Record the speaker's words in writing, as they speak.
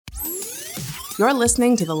You're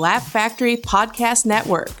listening to the Laugh Factory Podcast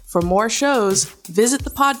Network. For more shows, visit the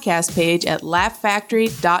podcast page at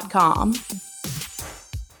laughfactory.com.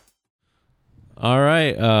 All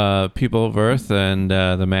right, people of Earth and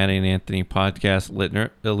the Maddie and Anthony podcast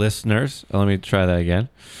listeners. Let me try that again.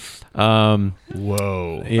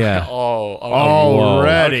 Whoa. Yeah.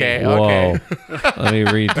 Already. Okay. Whoa. Let me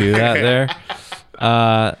redo that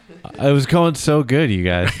there. It was going so good, you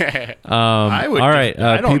guys. All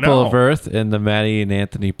right, people of Earth and the Maddie and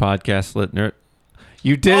Anthony podcast listener.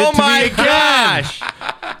 You did it to me again. Gosh.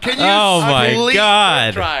 Can you my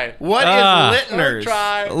God. Try. What is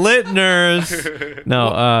Litners? Listeners.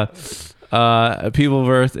 No, people of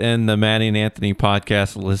Earth and the Maddie and Anthony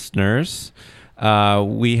podcast listeners.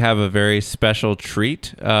 We have a very special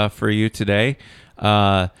treat for you today.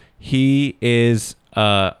 He is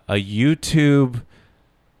a YouTube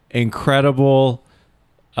incredible.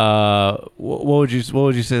 What would you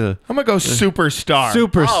say? I'm gonna go superstar.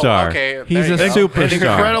 Superstar. Oh, okay. He's a There you go. An superstar.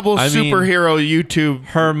 incredible superhero YouTube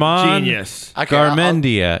Herman genius. Okay,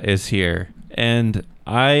 Garmendia is here, and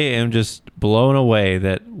I am just blown away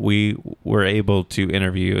that we were able to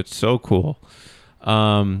interview you. It's so cool.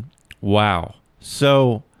 Wow.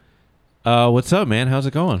 So, what's up, man? How's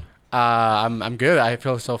it going? I'm good. I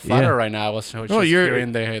feel so flattered Yeah. right now. I was just you're-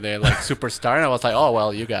 hearing the like superstar, and I was like, oh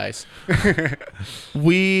well, you guys.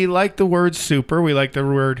 We like the word super. We like the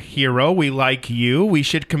word hero. We like you. We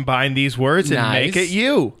should combine these words and Nice. make it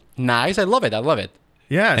you. Nice. I love it.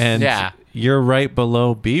 Yes. And Yeah. you're right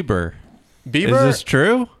below Bieber. Bieber. Is this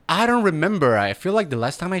true? I don't remember. I feel like the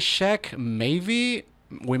last time I checked, maybe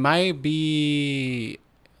we might be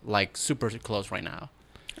like super close right now.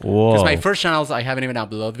 Whoa. Because my first channels, I haven't even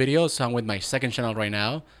uploaded videos. So I'm with my second channel right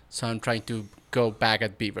now. So I'm trying to go back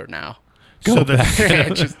at Bieber now. So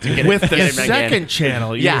Just to get with it, the get him again. second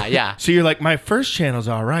channel. Yeah. So you're like, my first channel's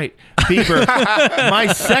all right. Bieber, my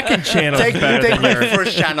second channel's Take better than my yours.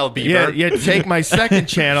 first channel, Yeah, Bieber. take my second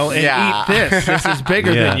channel and Yeah. eat this. This is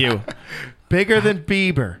bigger Yeah. than you. Bigger than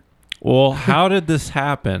Bieber. Well, how did this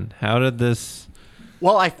happen? How did this?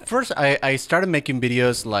 Well, I started making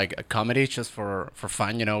videos like a comedy just for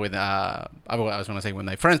fun, with I was gonna say with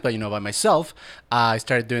my friends, but by myself. I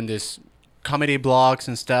started doing this comedy blogs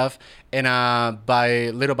and stuff, and by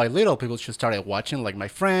little, people just started watching, like my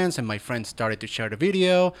friends, and my friends started to share the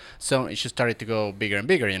video, so it just started to go bigger and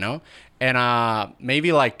bigger, And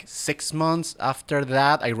maybe like 6 months after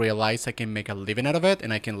that, I realized I can make a living out of it,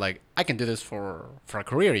 and I can do this for a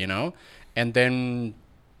career, and then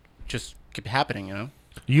just keep happening,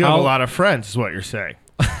 You have How- a lot of friends, is what you're saying.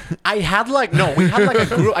 we had like a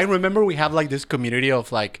group. I remember we had like this community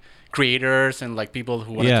of like creators and like people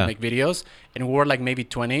who wanted Yeah. to make videos, and we were like maybe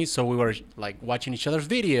 20, so we were like watching each other's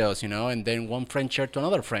videos, and then one friend shared to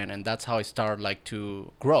another friend, and that's how it started like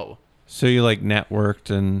to grow. So you like networked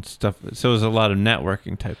and stuff. So it was a lot of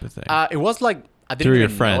networking type of thing. It was like I didn't Through your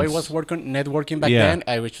even know friends. it was networking back Yeah. then.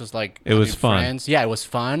 I was just like It was having fun. friends. Yeah, it was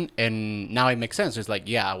fun, and now it makes sense. It's like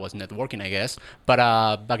I was networking, I guess. But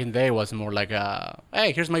back in the day, it was more like,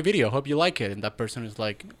 hey, here's my video. Hope you like it. And that person is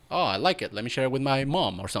like, oh, I like it. Let me share it with my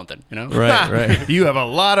mom or something. Right. You have a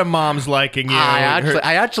lot of moms liking you.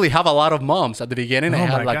 I actually have a lot of moms at the beginning. Oh I my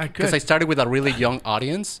had like God, because good. I started with a really young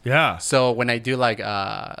audience. Yeah. So when I do like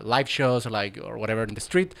live shows or whatever in the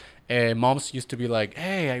street, moms used to be like,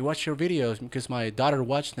 "Hey, I watch your videos because my daughter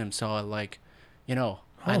watched them, so I like,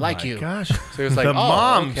 I like my you." Gosh. So it was like, the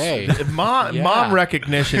moms. okay. Mom Yeah.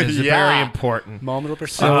 recognition is Yeah. very important. Mom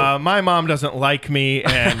represent. My mom doesn't like me,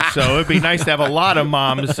 and so it'd be nice to have a lot of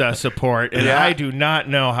moms support. And Yeah. I do not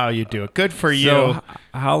know how you do it. Good for you. So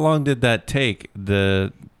how long did that take?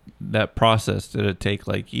 That process, did it take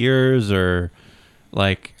like years, or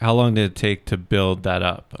like how long did it take to build that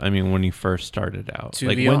up? I mean, when you first started out, To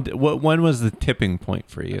like be when was the tipping point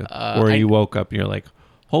for you, where I- you woke up and you're like,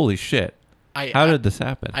 holy shit, how did this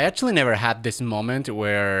happen? I actually never had this moment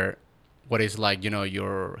where what is like,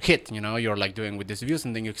 you're hit, you're like doing with these views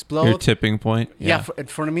and then you explode. Your tipping point? Yeah,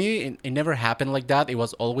 for me, it never happened like that. It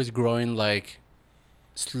was always growing like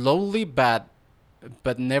slowly, but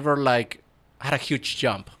never like had a huge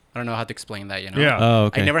jump. I don't know how to explain that, Yeah. Oh,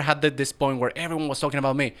 okay. I never had this point where everyone was talking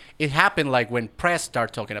about me. It happened like when press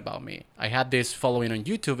started talking about me. I had this following on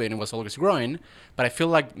YouTube and it was always growing, but I feel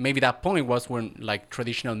like maybe that point was when like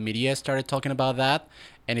traditional media started talking about that,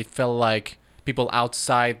 and it felt like people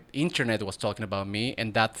outside internet was talking about me,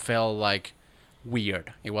 and that felt like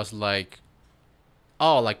weird. It was like,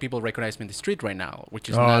 oh, like people recognize me in the street right now, which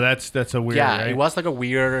is not, that's a weird. yeah, right? it was like a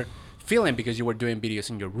weird feeling because you were doing videos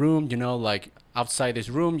in your room, like outside this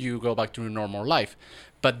room, you go back to your normal life.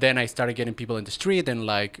 But then I started getting people in the street and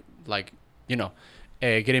like,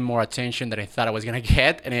 getting more attention than I thought I was gonna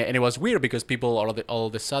get, and it was weird because people all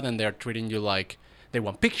of a sudden they're treating you like they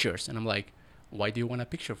want pictures, and I'm like, why do you want a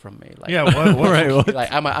picture from me? Like, yeah, what? Right, what?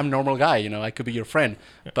 like I'm a normal guy, you know, I could be your friend,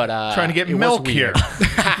 but Trying to get milk here.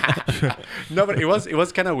 No, but it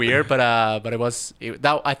was kind of weird, but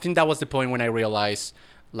I think that was the point when I realized,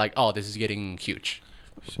 like, oh, this is getting huge.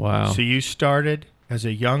 Wow. So you started as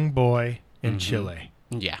a young boy in Chile.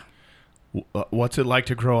 Yeah. What's it like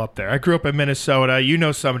to grow up there? I grew up in Minnesota. You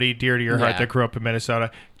know somebody dear to your heart Yeah. that grew up in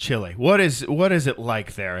Minnesota. Chile. What is it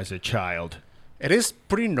like there as a child? It is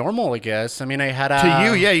pretty normal, I guess. I mean, I had a... To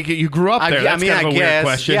you, yeah, you grew up there. That's kind of a weird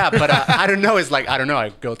question. Yeah, but I don't know. It's like, I don't know. I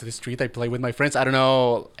go to the street, I play with my friends. I don't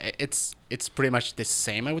know. It's pretty much the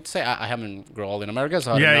same, I would say. I haven't grown old in America,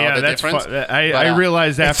 so I don't know the that's difference. I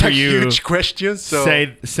realized after it's a you huge question, so...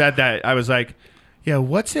 said that, I was like, yeah,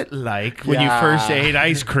 what's it like when you Yeah. first ate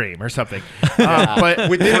ice cream or something? But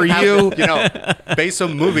for you, you know, based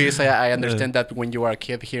on movies, I understand that when you are a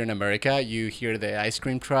kid here in America, you hear the ice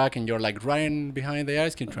cream truck and you're like running behind the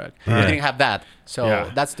ice cream truck. We didn't have that,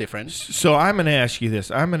 so that's different. So I'm going to ask you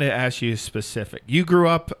this. I'm going to ask you specific. You grew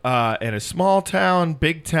up in a small town,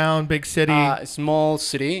 big city. A small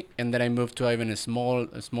city, and then I moved to even a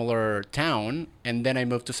smaller town, and then I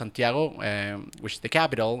moved to Santiago, which is the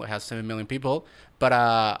capital. It has 7 million people, but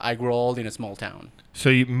I grew old in a small town. So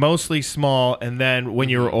you mostly small, and then when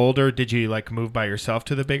you were older, did you like move by yourself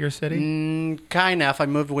to the bigger city? Kind of. I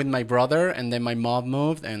moved with my brother, and then my mom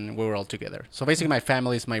moved, and we were all together. So basically, my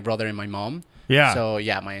family is my brother and my mom. Yeah. So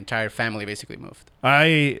yeah, my entire family basically moved.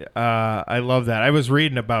 I love that. I was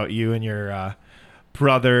reading about you and your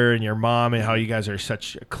brother and your mom and how you guys are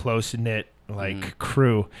such a close knit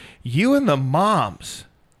crew. You and the moms.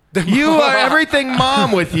 You are everything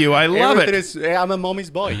mom with you. I love it. I'm a mommy's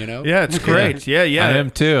boy, you know? Yeah, it's great. Yeah. I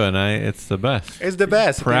am too, and it's the best. It's the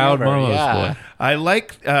best. Proud thing ever. mama's Yeah. boy. I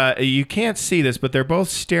like, you can't see this, but they're both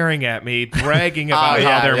staring at me, bragging about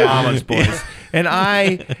how they're mama's boys. And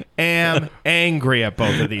I am angry at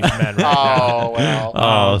both of these men right now. Oh, well.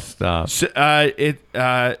 Oh, stop. So,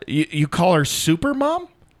 you call her super mom?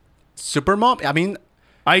 Super mom? I mean,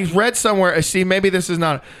 I read somewhere, see, maybe this is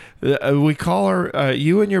not, we call her,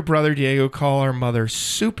 you and your brother Diego call our mother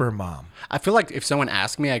super mom. I feel like if someone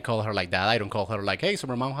asks me, I call her like that. I don't call her like, hey,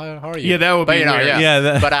 super mom, how are you? Yeah, that would be weird.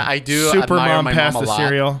 Yeah, but I do Super admire mom my past mom a the lot.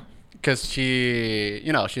 cereal. Because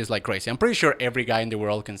she's like crazy. I'm pretty sure every guy in the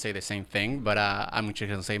world can say the same thing, but I'm just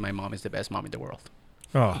going to say my mom is the best mom in the world.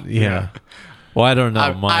 Oh, Yeah. Well, I don't know.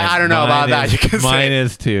 I don't know about that. You can say mine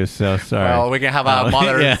is too, so sorry. Well, we can have a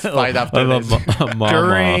mother fight after this.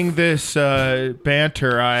 During this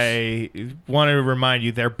banter, I wanted to remind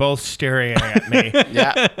you they're both staring at me.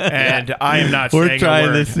 Yeah. And I am not We're saying trying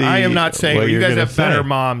a word. to see I am not saying what you you're guys gonna have better say.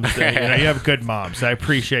 moms. You have good moms. I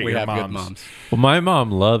appreciate We your have moms. good moms. Well, my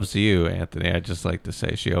mom loves you, Anthony. I just like to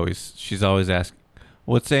say she's always asking,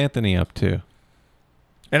 "What's Anthony up to?"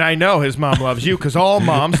 And I know his mom loves you because all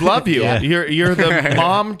moms love you. Yeah. You're the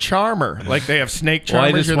mom charmer. Like they have snake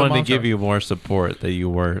charmers. Well, I just you're the wanted to mom give charmer. you more support that you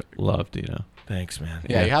were loved. Thanks, man.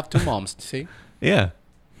 Yeah, you have two moms, see? Yeah.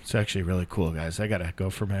 It's actually really cool, guys. I gotta go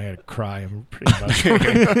for I gotta cry. I'm pretty emotional.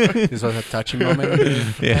 This was a touching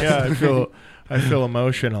moment. Yeah, I feel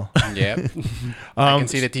emotional. Yeah. I can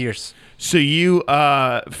see the tears. So you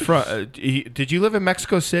did you live in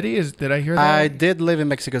Mexico City? Did I hear that? I did live in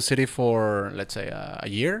Mexico City for, let's say, a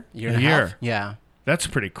year and a half. Yeah. That's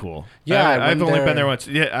pretty cool. Yeah, I've only been there once.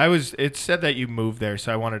 Yeah, it said that you moved there,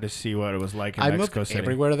 so I wanted to see what it was like in Mexico moved City.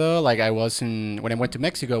 everywhere though. Like when I went to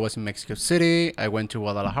Mexico, I was in Mexico City. I went to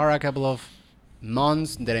Guadalajara a couple of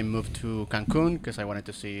months. Then I moved to Cancun because I wanted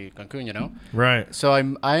to see Cancun. Right. So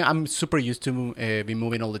I'm super used to be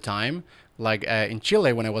moving all the time. Like in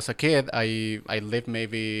Chile, when I was a kid, I lived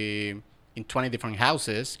maybe in 20 different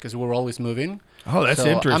houses because we were always moving. Oh, that's so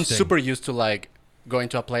interesting. I'm super used to like going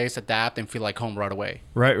to a place, adapt, and feel like home right away.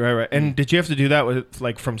 Right. And did you have to do that with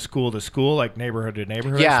like from school to school, like neighborhood to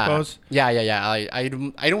neighborhood? Yeah. I suppose. Yeah. I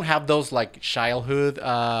don't have those like childhood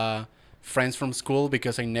friends from school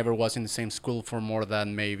because I never was in the same school for more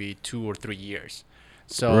than maybe 2 or 3 years.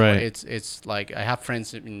 So it's like I have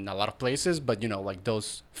friends in a lot of places, but like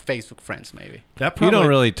those Facebook friends maybe. You don't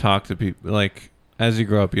really talk to people like as you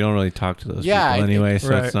grow up. You don't really talk to those people anyway,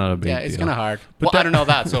 so it's not a big deal. Yeah, it's kind of hard. But I don't know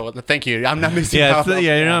that, so thank you. I'm not missing out.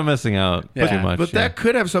 You're not missing out too much. But that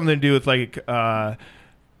could have something to do with like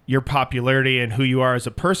your popularity and who you are as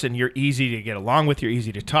a person. You're easy to get along with. You're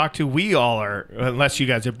easy to talk to. We all are, unless you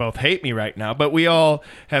guys both hate me right now, but we all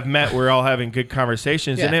have met. We're all having good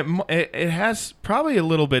conversations. And it has probably a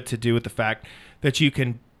little bit to do with the fact that you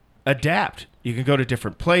can adapt. You can go to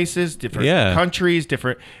different places, different countries,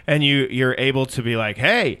 and you're able to be like,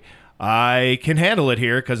 hey, I can handle it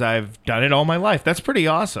here because I've done it all my life. That's pretty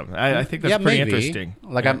awesome. I think that's pretty interesting.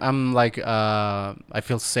 Like I'm like I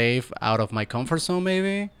feel safe out of my comfort zone,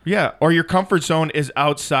 maybe. Yeah, or your comfort zone is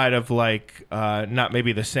outside of like not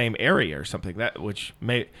maybe the same area or something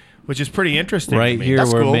which is pretty interesting. Right here,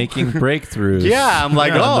 that's we're making breakthrough. Yeah, I'm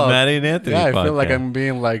like, the Maddie and Anthony. Yeah, I podcast. feel like I'm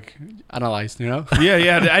being like analyzed, you know?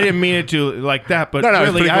 Yeah, I didn't mean it to like that, but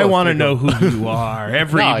really, I want to know who you are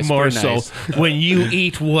every morsel. Nice. When you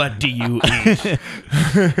eat, what do you eat?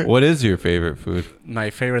 What is your favorite food?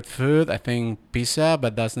 My favorite food, I think pizza,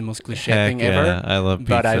 but that's the most cliche thing ever. I love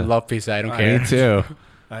pizza. But I love pizza. I don't care. Me too.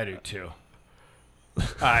 I do too.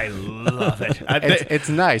 I love it. It's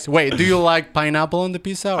nice. Wait, do you like pineapple on the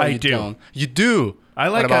pizza? Or I you do. Don't? You do. I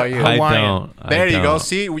like what about you? I don't. There you go.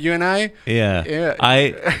 See, you and I. Yeah.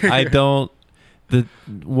 I don't.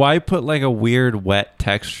 Why put like a weird wet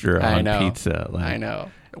texture on pizza? Like, I know.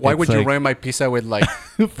 Why would you ruin my pizza with like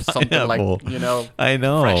something like, you know? I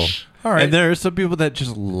know. Fresh. All right. And there are some people that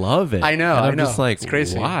just love it. I know. And I'm just like, it's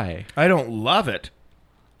crazy. Why? I don't love it.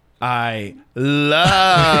 I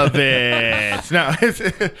love it. No,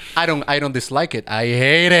 I don't dislike it. I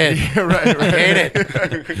hate it. Yeah, right. I hate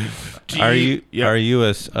it. Are you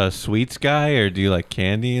a sweets guy, or do you like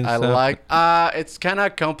candy and stuff? I like. It's kind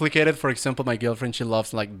of complicated. For example, my girlfriend, she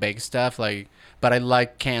loves like baked stuff, but I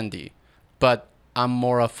like candy. But I'm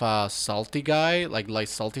more of a salty guy, like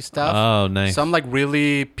salty stuff. Oh, nice. So I'm like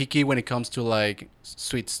really picky when it comes to like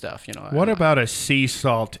sweet stuff, you know. What about a sea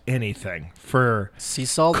salt anything for sea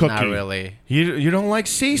salt? Cookie? Not really. You don't like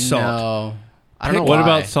sea salt? No, I don't know. What why.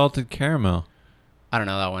 about salted caramel? I don't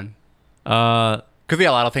know that one. Could be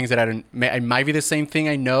a lot of things that I don't. It might be the same thing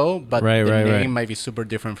I know, but the name might be super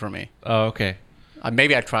different for me. Oh, okay.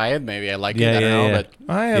 Maybe I try it. Maybe I like it. I don't know. But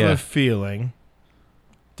I have a feeling.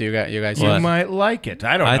 Do you guys? You might like it.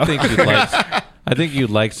 I don't know. I think you'd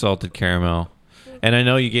like salted caramel. And I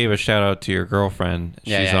know you gave a shout out to your girlfriend.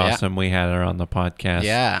 She's awesome. We had her on the podcast.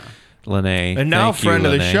 Yeah. Lene. And now friend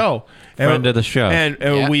of the show. Friend of the show.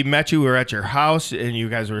 And we met you. We were at your house, and you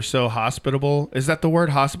guys were so hospitable. Is that the word,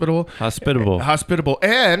 hospitable? Hospitable. Hospitable.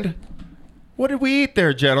 And what did we eat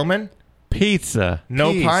there, gentlemen? Pizza.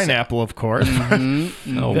 No pineapple, of course.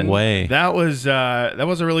 Mm-hmm. No way. That was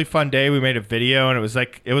a really fun day. We made a video, and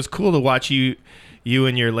it was cool to watch you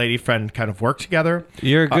and your lady friend kind of work together.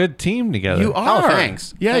 You're a good team together. You are. Oh,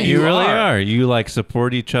 thanks. Yeah, you really are. You like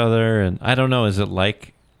support each other, and I don't know. Is it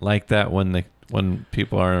like that when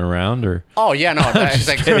people aren't around, or? Oh yeah, no. It's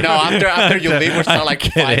like after you leave, we're still like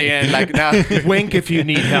fighting and like no. Wink if you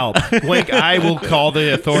need help. Wink, I will call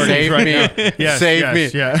the authorities Save right me. now. Yes, Save me.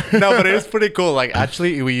 Yeah. No, but it's pretty cool. Like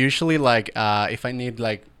actually, we usually like if I need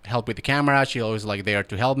like help with the camera, she always like there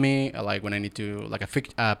to help me. Like when I need to like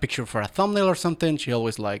a picture for a thumbnail or something, she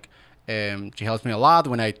always like she helps me a lot.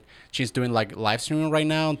 When she's doing like live streaming right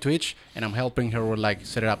now on Twitch, and I'm helping her with like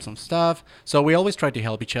setting up some stuff. So we always try to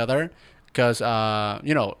help each other. Because,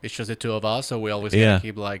 it's just the two of us, so we always gotta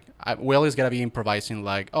keep, we always gotta be improvising,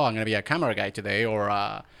 like, oh, I'm gonna be a camera guy today, or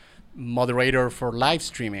a moderator for live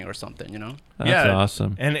streaming or something, you know? That's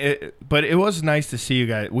awesome. But it was nice to see you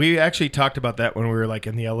guys. We actually talked about that when we were, like,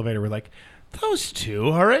 in the elevator. We're like, those two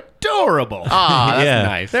are adorable. Ah, that's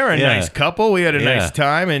nice. They're a nice couple. We had a nice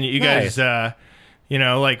time, and you guys,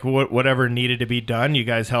 like, whatever needed to be done, you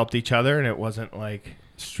guys helped each other, and it wasn't, like...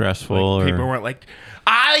 stressful. Like, people weren't like...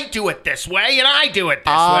 I do it this way, and I do it this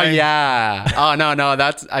way. Oh, yeah. Oh, no.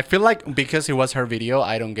 I feel like because it was her video,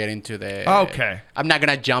 I don't get into the... Okay. I'm not going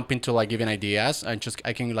to jump into, like, giving ideas. I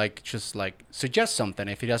can, just suggest something.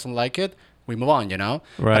 If he doesn't like it, we move on, you know?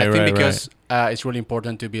 Right, but I think because it's really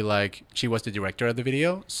important to be, like, she was the director of the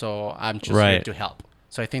video, so I'm just here to help.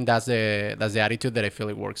 So I think that's the attitude that I feel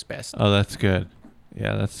it works best. Oh, that's good.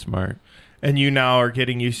 Yeah, that's smart. And you now are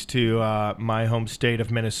getting used to my home state of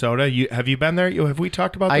Minnesota. Have you been there? Have we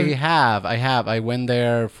talked about that? I have. I went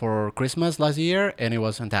there for Christmas last year, and it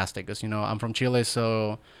was fantastic. Because, I'm from Chile,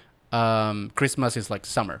 so Christmas is like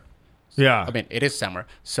summer. Yeah. I mean, it is summer.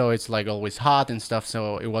 So it's like always hot and stuff.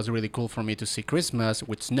 So it was really cool for me to see Christmas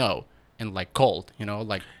with snow and like cold,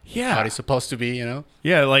 like how it's supposed to be,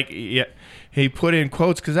 Yeah, he put in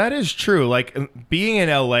quotes because that is true. Like being in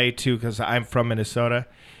LA too, because I'm from Minnesota.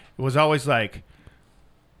 It was always like,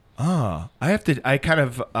 I kind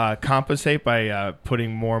of compensate by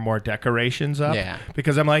putting more and more decorations up. Yeah.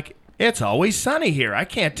 Because I'm like, it's always sunny here. I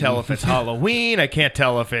can't tell if it's Halloween. I can't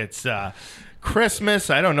tell if it's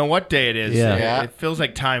Christmas. I don't know what day it is. Yeah. It feels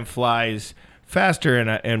like time flies faster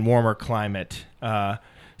in warmer climate.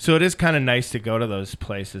 So it is kind of nice to go to those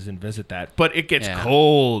places and visit that. But it gets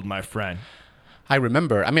cold, my friend. I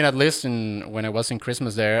remember. I mean, at least when I was in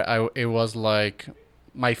Christmas there, it was like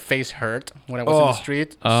my face hurt when I was in the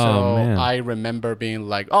street. So man. I remember being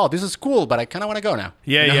like, "Oh, this is cool, but I kind of want to go now."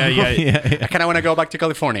 Yeah, You know? yeah. I kind of want to go back to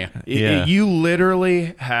California. You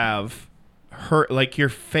literally have hurt. Like your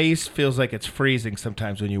face feels like it's freezing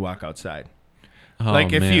sometimes when you walk outside. Oh,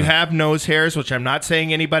 like if man. you have nose hairs, which I'm not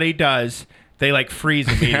saying anybody does, they like freeze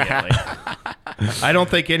immediately. I don't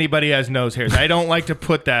think anybody has nose hairs. I don't like to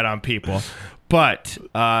put that on people, but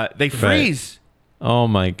they freeze. Right. Oh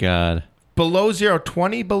my God. Below zero,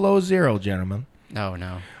 20 below zero, gentlemen. No.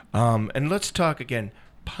 And let's talk again.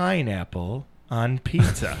 Pineapple on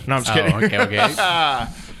pizza. No, I'm just kidding. Okay.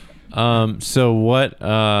 So what?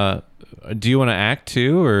 Do you want to act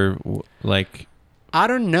too, or like? I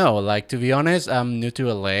don't know. Like, to be honest, I'm new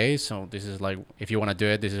to LA, so this is like, if you want to do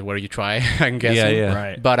it, this is where you try. I'm guessing. Yeah.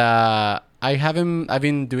 Right. But I've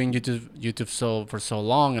been doing YouTube for so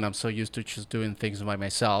long, and I'm so used to just doing things by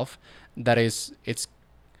myself that it's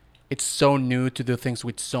so new to do things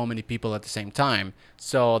with so many people at the same time.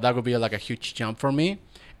 So that would be like a huge jump for me.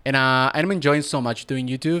 And I'm enjoying so much doing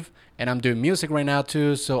YouTube, and I'm doing music right now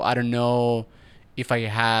too. So I don't know if I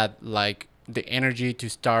had like the energy to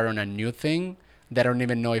start on a new thing that I don't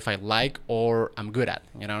even know if I like or I'm good at.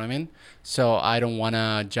 You know what I mean? So I don't want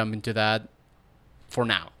to jump into that for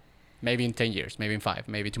now. Maybe in 10 years, maybe in 5,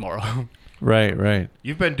 maybe tomorrow. Right.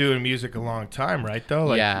 You've been doing music a long time, right? Though,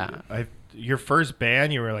 like, Yeah. Your first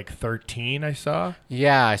band, you were like 13, I saw.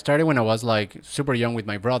 Yeah, I started when I was like super young with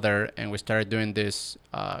my brother, and we started doing this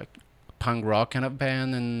punk rock kind of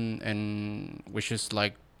band, and we just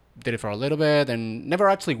like did it for a little bit and never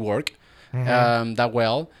actually worked that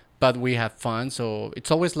well, but we had fun. So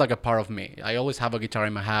it's always like a part of me. I always have a guitar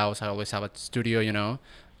in my house. I always have a studio. You know,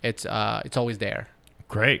 it's always there.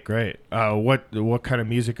 Great. What kind of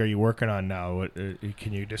music are you working on now?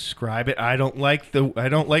 Can you describe it? I don't like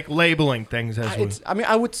labeling things as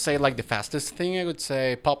I would say like the fastest thing. I would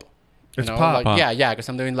say pop. It's pop. Like, yeah, because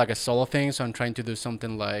I'm doing like a solo thing, so I'm trying to do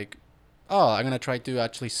something like, I'm gonna try to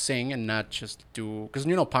actually sing and not just do, because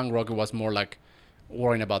punk rock, it was more like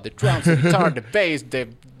worrying about the drums, the guitar, the bass,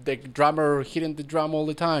 the drummer hitting the drum all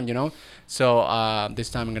the time, So this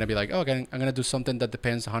time I'm gonna be like, okay, I'm gonna do something that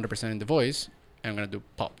depends 100% on the voice. I'm gonna do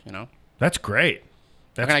pop, That's great.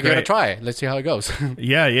 I'm gonna give it a try. Let's see how it goes.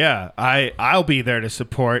 Yeah. I'll be there to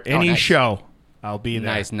support any show. I'll be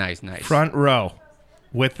there. Nice. Front row.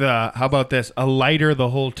 With how about this? A lighter the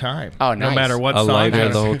whole time. Oh, nice. No matter what song. A lighter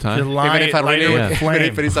the whole time. Even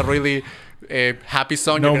if it's a really happy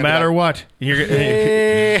song. No matter what, you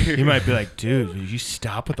might be like, dude, did you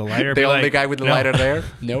stop with the lighter? The only guy with the lighter there.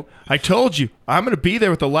 Nope. I told you, I'm gonna be there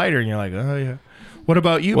with the lighter, and you're like, oh yeah. What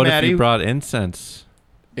about you, Maddie? What if you brought incense?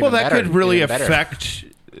 Well, that could really affect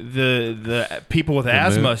the people with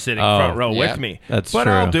asthma sitting front row with me. That's but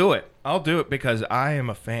true. I'll do it. I'll do it because I am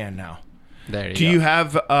a fan now. There you go. Do you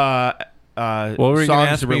have what were you gonna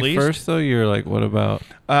ask me first, though? You're like, what about?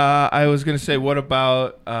 I was gonna say, what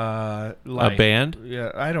about like a band?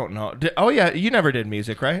 Yeah, I don't know. You never did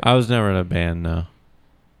music, right? I was never in a band. No.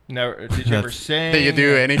 Never. Did you ever sing? Did you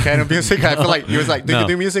do any kind of music? I feel like you was like, do you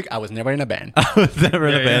do music? I was never in a band. I was never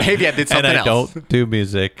in a band. Maybe I did something else. else. And I don't do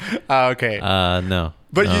music. Okay. No.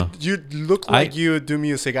 But no. you look like you do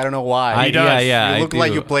music. I don't know why. Yeah. You look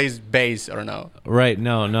like you play bass or no? Right.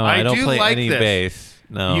 No. I don't play any bass.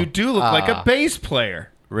 No. You do look like a bass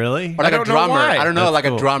player. Really? Or like a drummer. I don't know, That's like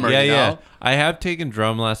cool. a drummer. Yeah. I have taken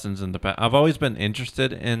drum lessons in the past. I've always been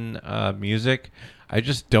interested in music. I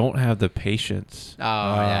just don't have the patience. Oh,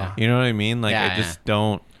 yeah. You know what I mean? Like, Yeah, I just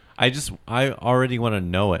don't. I already want to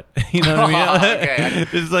know it. You know what I mean? Okay.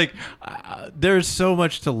 It's like there's so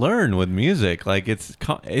much to learn with music. Like it's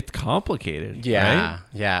complicated. Yeah, right?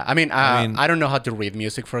 yeah. I mean, I don't know how to read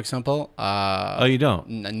music, for example. Oh, you don't?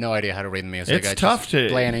 No idea how to read music. It's tough to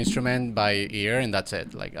play an instrument by ear, and that's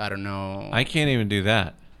it. Like, I don't know. I can't even do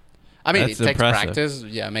that. I mean, That's it takes impressive. practice.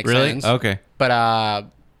 Yeah, makes Really? sense. Okay. But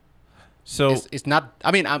So it's not.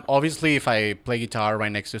 I mean, I'm obviously, if I play guitar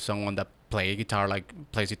right next to someone that plays guitar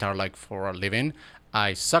like for a living,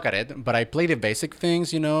 I suck at it. But I play the basic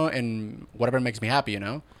things, and whatever makes me happy,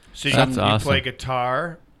 So That's you awesome. play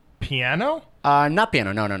guitar, piano? Not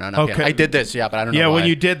piano. No, not Okay. piano. I did this, but I don't know. Yeah, why. when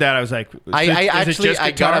you did that, I was like,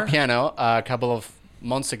 I got a piano a couple of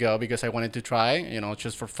months ago because I wanted to try,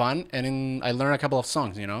 just for fun, and then I learned a couple of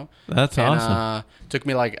songs, That's awesome. Took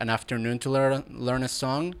me like an afternoon to learn a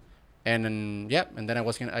song, and then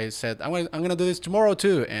I said I'm gonna do this tomorrow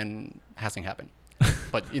too, and it hasn't happened.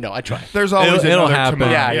 But I try. There's always it'll another happen.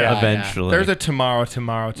 tomorrow. Yeah. Eventually. There's a tomorrow.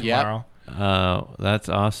 Yep. That's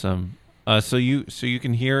awesome. So you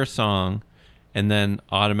can hear a song and then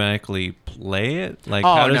automatically play it? Like,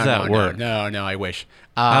 how does that work? No, I wish.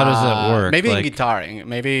 How does that work? Maybe in guitar.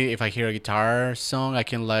 Maybe if I hear a guitar song, I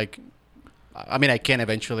can I can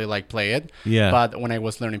eventually play it. Yeah. But when I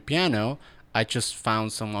was learning piano, I just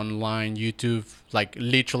found some online YouTube,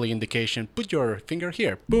 literally indication, put your finger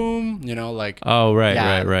here, boom, Oh, right,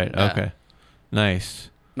 yeah, right. Okay. Nice.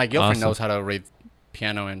 My girlfriend knows how to read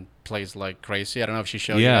piano and plays like crazy. I don't know if she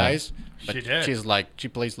showed you guys. But she did. She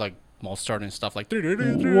plays Mozart and stuff What?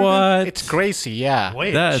 It's crazy, yeah.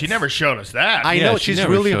 Wait, she never showed us that. I know, she's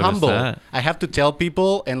really humble. I have to tell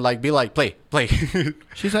people and be like, play.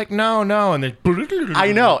 She's like, no, and then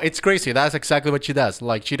I know, it's crazy. That's exactly what she does.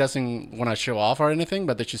 She doesn't want to show off or anything,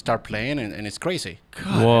 but then she start playing and it's crazy.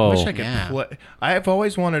 God, Whoa. I wish I could play. I've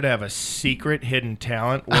always wanted to have a secret hidden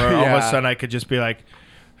talent where all of a sudden I could just be like,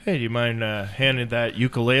 hey, do you mind handing that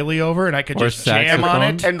ukulele over? And I could just jam on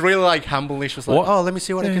it. And really humbly, she's like, oh, let me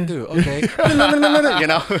see what I can do. Okay.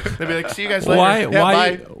 They'd be like, see you guys later.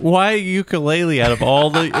 Why ukulele? Out of all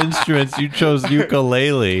the instruments, you chose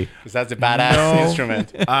ukulele. Because that's a badass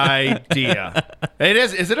instrument. Idea. It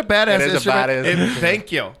is. Is it a badass instrument? It is a badass instrument.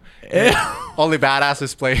 Thank you. Only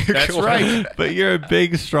badasses play ukulele. That's right. But you're a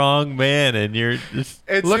big, strong man, and you're just...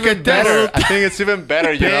 Look at better. I think it's even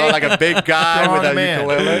better, like a big guy with a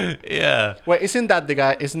ukulele. Yeah. Wait, isn't that the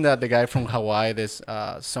guy from Hawaii? This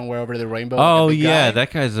Somewhere Over the Rainbow. Oh, yeah,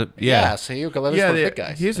 that guy's a... Yeah, see, ukuleles for big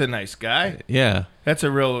guys. He's a nice guy. Yeah. That's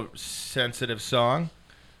a real sensitive song.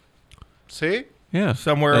 See? Yeah.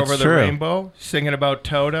 Somewhere Over the Rainbow, singing about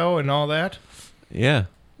Toto and all that. Yeah,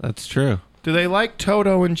 that's true. Do they like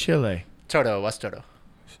Toto in Chile? Toto, what's Toto?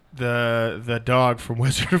 The dog from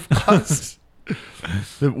Wizard of Oz.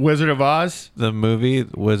 The Wizard of Oz? The movie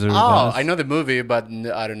Wizard of Oz? Oh, I know the movie, but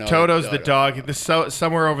I don't know. Toto's the dog.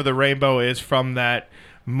 Somewhere Over the Rainbow is from that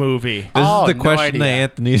movie. This is the question that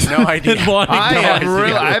Anthony's no idea.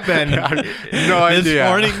 I've been no idea. This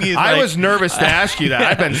morning I was nervous to ask you that.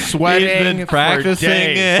 I've been sweating. He's been practicing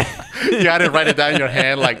it. You had to write it down in your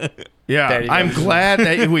hand Yeah, I'm glad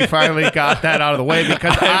that we finally got that out of the way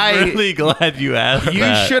because I'm really glad you asked that.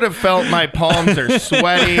 You should have felt my palms are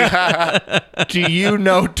sweaty. Do you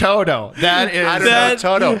know Toto? I don't know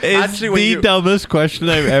Toto. It's the dumbest question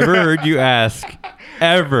I've ever heard you ask.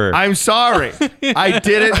 Ever. I'm sorry. I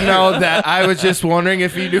didn't know that. I was just wondering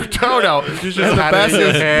if you knew Toto. You just had it in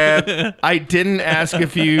your head. I didn't ask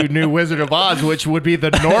if you knew Wizard of Oz, which would be the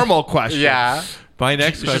normal question. Yeah. My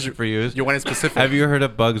next question for you is: you want it specific? Have you heard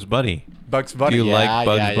of Bugs Bunny? Bugs Bunny. Do you like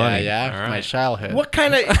Bugs Bunny? Yeah. Right. My childhood. What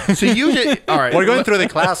kind of? So you just all right? We're going through the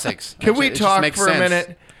classics. Can we talk for a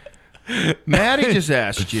minute? Maddie just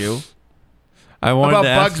asked you. About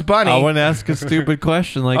Bugs Bunny. I want to ask a stupid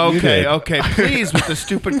question like you did. Okay, please with the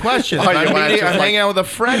stupid questions. I'm hanging out with a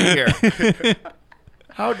friend here.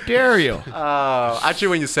 How dare you? Actually,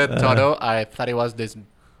 when you said Toto, I thought it was this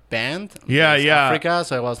band. Yeah. Africa.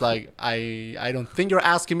 So I was like, I don't think you're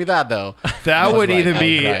asking me that though. That would even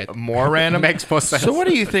be more random. Makes more sense. So what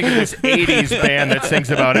do you think of this 80s band that sings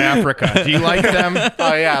about Africa? Do you like them?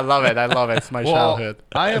 Oh yeah, I love it. It's my childhood.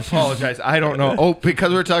 I apologize. I don't know. Oh,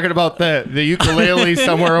 because we're talking about the ukulele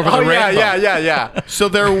Somewhere Over the Rainbow. Yeah. So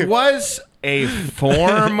there was a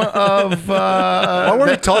form of what were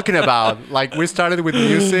we talking about? We started with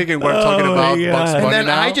music and we're talking about Bugs Bunny. And then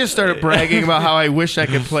now? I just started bragging about how I wish I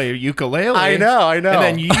could play ukulele. I know. And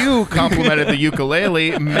then you complimented the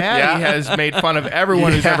ukulele. Maddie has made fun of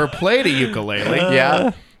everyone who's ever played a ukulele.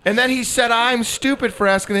 Yeah. And then he said I'm stupid for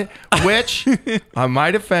asking it, which, on my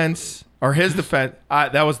defense, or his defense,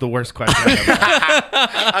 that was the worst question I've ever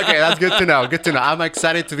had. Okay, that's good to know. I'm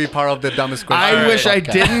excited to be part of the dumbest question. I wish I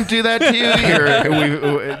didn't do that to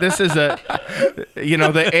you. This is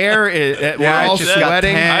the air is, we're all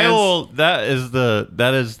sweating.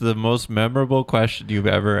 That is the most memorable question you've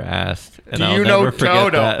ever asked. And do I'll you never know forget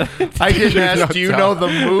Toto? That. I didn't ask, do you know the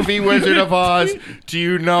movie Wizard of Oz? Do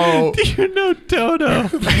you know Toto?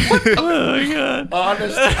 Oh my God.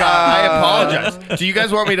 Honest to God, I apologize. Do you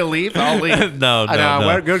guys want me to leave? I'll leave. No.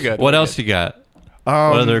 We're good. What else you got?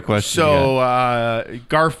 What other questions?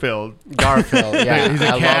 Garfield. Yeah, he's a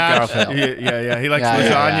cat. Love Garfield. Yeah. He likes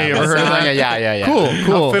lasagna. You ever heard of that? Yeah.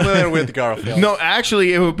 Cool. I'm familiar with Garfield. No,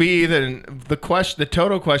 actually, it would be the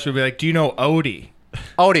Toto question would be like, do you know Odie?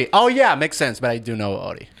 Odie. Oh yeah, makes sense. But I do know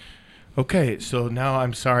Odie. Okay, so now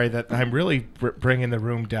I'm sorry that I'm really bringing the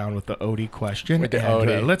room down with the Odie question.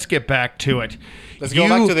 Odie. Let's get back to it. Let's go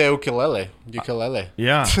back to the ukulele.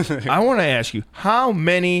 Yeah. I want to ask you, how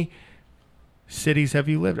many cities have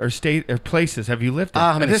you lived, or state or places have you lived in?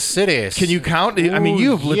 How many cities? Can you count? I mean,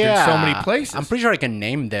 you have lived in so many places. I'm pretty sure I can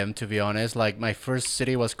name them, to be honest. Like, my first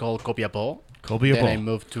city was called Copiapó. Then I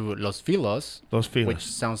moved to Los Filos. Which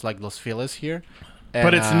sounds like Los Feliz here. And,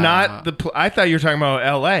 but it's not I thought you were talking about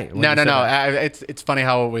L.A. No. It's funny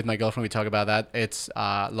how with my girlfriend we talk about that. It's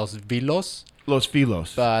Los Vilos. Los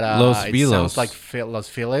Filos. But Los it Vilos. sounds like Los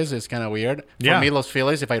Feliz. It's kind of weird. For me, Los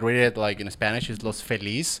Feliz, if I read it like in Spanish, is Los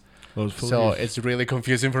Feliz. So it's really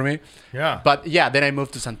confusing for me. Yeah. But yeah, then I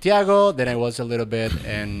moved to Santiago. Then I was a little bit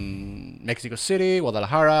in Mexico City,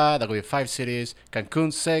 Guadalajara. That would be 5 cities.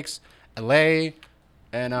 Cancun 6, LA,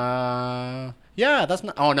 and that's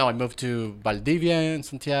not. Oh no, I moved to Valdivia in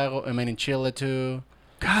Santiago. I mean in Chile too.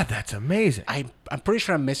 God, that's amazing. I'm pretty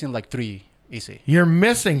sure I'm missing like 3. Easy. You're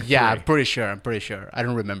missing 3. Yeah, I'm pretty sure. I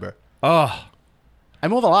don't remember. Oh, I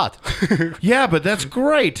move a lot. Yeah, but that's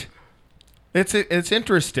great. It's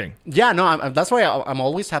interesting. Yeah, no, that's why I'm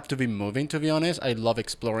always have to be moving, to be honest. I love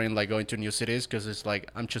exploring, like going to new cities because it's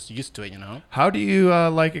like I'm just used to it, you know? How do you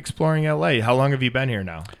like exploring LA? How long have you been here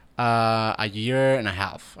now? A year and a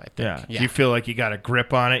half, I think. Yeah. Do you feel like you got a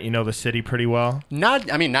grip on it? You know the city pretty well? Not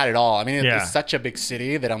at all. I mean, it's such a big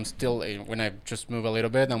city that I'm still, when I just move a little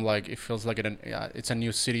bit, I'm like, it feels like it's a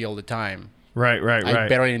new city all the time. Right. I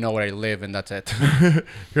barely know where I live, and that's it.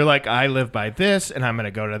 You're like, I live by this, and I'm going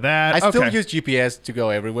to go to that. I still use GPS to go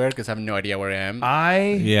everywhere because I have no idea where I am.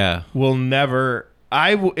 I will never.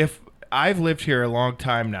 If I've lived here a long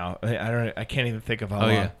time now, I can't even think of how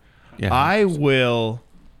long. Yeah. I will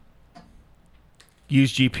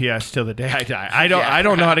use GPS till the day I die. I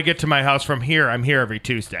don't know how to get to my house from here. I'm here every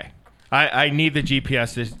Tuesday. I need the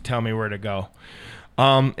GPS to tell me where to go.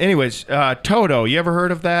 Anyways, Toto, you ever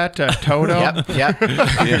heard of that? Toto?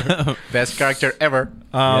 Yep. Best character ever.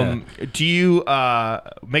 Do you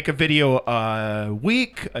make a video a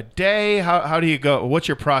week, a day? How do you go? What's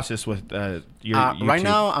your process with your YouTube? Right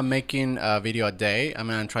now, I'm making a video a day. I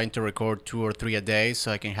mean, I'm trying to record 2 or 3 a day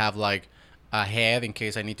so I can have like a head in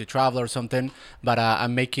case I need to travel or something. But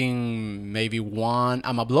I'm making maybe one.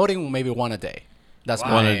 I'm uploading maybe 1 a day. That's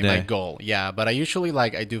my goal. Yeah, but I usually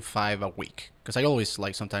I do 5 a week because I always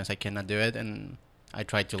sometimes I cannot do it, and I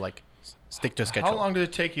try to stick to a schedule. How long did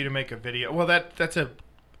it take you to make a video? Well, that's a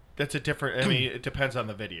different. I mean, it depends on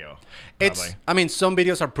the video. Probably. Some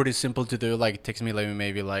videos are pretty simple to do. Like it takes me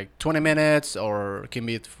maybe 20 minutes, or it can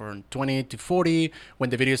be from 20 to 40.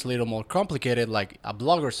 When the video is a little more complicated, like a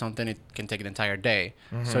blog or something, it can take an entire day.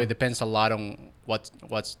 Mm-hmm. So it depends a lot on what's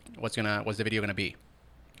the video gonna be.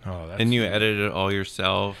 Oh, and you edited it all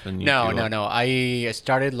yourself? And No. I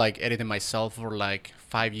started editing myself for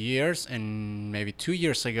 5 years, and maybe 2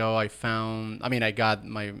 years ago I got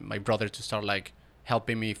my brother to start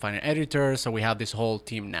helping me find an editor, so we have this whole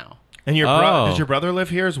team now. And does your brother live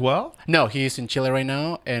here as well? No, he's in Chile right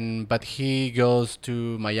now, but he goes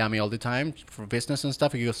to Miami all the time for business and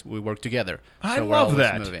stuff. We work together. I love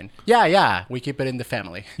that. Moving. Yeah, we keep it in the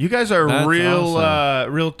family. You guys are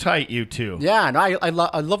real tight, you two. Yeah, no, I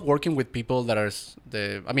love working with people that are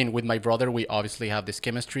with my brother, we obviously have this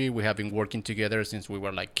chemistry. We have been working together since we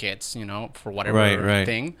were kids, for whatever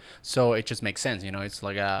thing. So it just makes sense, it's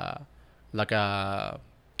like a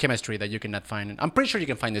chemistry that you cannot find. I'm pretty sure you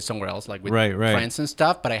can find it somewhere else, with friends and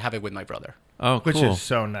stuff, but I have it with my brother. Oh, cool. Which is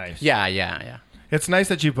so nice. Yeah. It's nice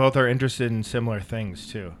that you both are interested in similar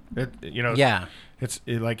things too. Yeah. It's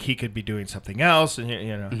he could be doing something else, and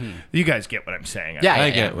Mm-hmm. you guys get what I'm saying.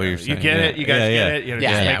 I get what you're saying. You get it. You guys get it.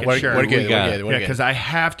 Yeah. We're good. Yeah, because I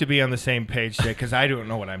have to be on the same page today because I don't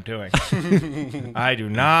know what I'm doing. I do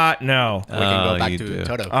not know. We can go back to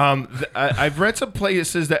Toto. I've read some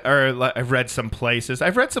places I've read some places.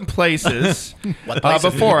 What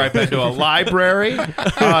places? Before. I've been to a library.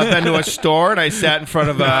 I've been to a store, and I sat in front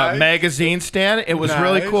of a magazine stand. It was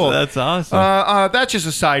really cool. That's awesome. That's just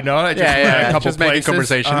a side note. I just read a couple just making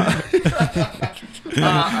conversation.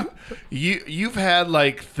 You've had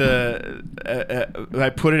I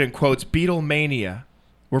put it in quotes, Beatlemania,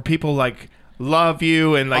 where people love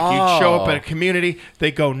you and you show up at a community,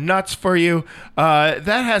 they go nuts for you. That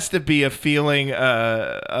has to be a feeling.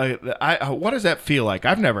 What does that feel like?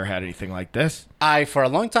 I've never had anything like this. For a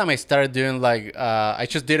long time I started doing I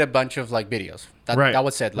just did a bunch of videos. That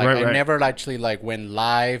was it. I never actually went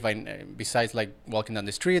live. Besides walking down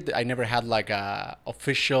the street, I never had a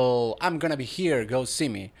official, I'm gonna be here, go see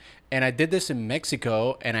me. And I did this in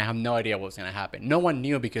Mexico, and I have no idea what was gonna happen. No one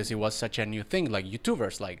knew because it was such a new thing.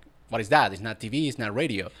 YouTubers, what is that? It's not TV, it's not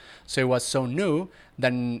radio. So it was so new.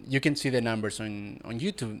 Then you can see the numbers on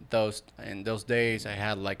YouTube. In those days, I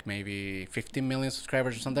had maybe 15 million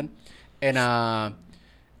subscribers or something, and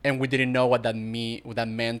we didn't know what that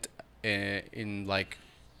meant in like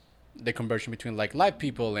the conversion between like live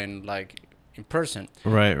people and like in person.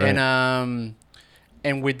 Right.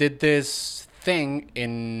 And we did this thing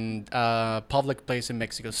in a public place in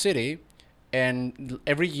Mexico City. And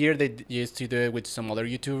every year they used to do it with some other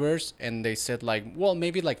YouTubers, and they said like, well,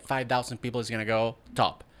 maybe like 5,000 people is gonna go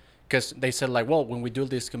top, because they said like, well, when we do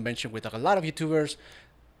this convention with like a lot of YouTubers,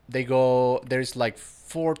 there's like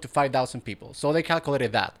 4,000 to 5,000 people, so they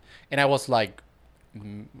calculated that, and I was like,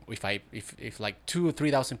 if like 2,000 or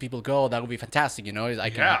 3,000 people go, that would be fantastic, you know. I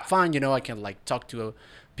can have fun, you know. I can like talk to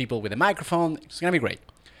people with a microphone. It's gonna be great.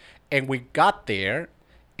 And we got there.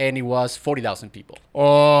 And it was 40,000 people.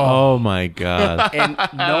 Oh my God. And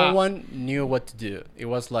no one knew what to do. It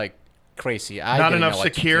was like crazy. Not enough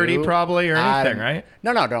security probably or anything, right?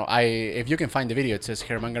 No. If you can find the video, it says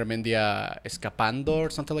Germán Garmendia escapando or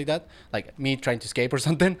something like that. Like me trying to escape or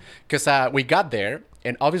something. Because we got there.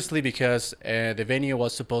 And obviously because the venue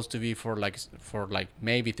was supposed to be for like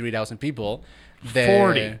maybe 3,000 people.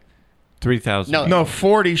 40. 3,000. No,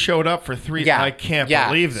 40 showed up for 3. Yeah, I can't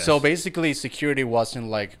believe this. So basically, security wasn't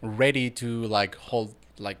like ready to like hold,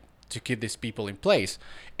 like to keep these people in place,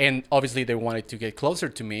 and obviously they wanted to get closer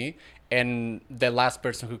to me. And the last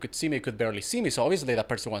person who could see me could barely see me. So obviously that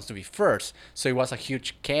person wants to be first. So it was a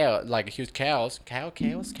huge chaos, like a huge chaos. Chaos.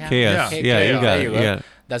 Yeah, you got it. Yeah,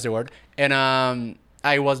 that's the word. And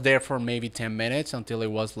I was there for maybe 10 minutes until it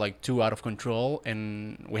was like too out of control,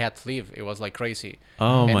 and we had to leave. It was like crazy.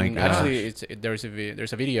 Oh my god! Actually, there's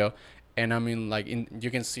a video, and I mean like you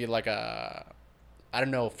can see like I don't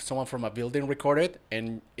know, someone from a building recorded,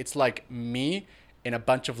 and it's like me and a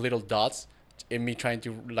bunch of little dots, and me trying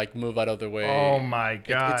to like move out of the way. Oh my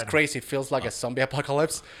god! It's crazy. It feels like a zombie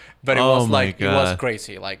apocalypse, but it was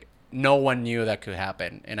crazy. Like. No one knew that could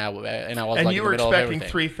happen, and I was and like, you were expecting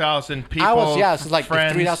 3,000 people. I was, so like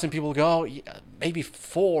if 3,000 people go, maybe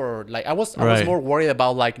 4. Like I was more worried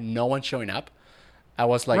about like no one showing up. I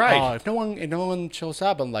was like, oh, if no one shows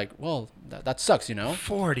up, I'm like, well, that sucks, you know.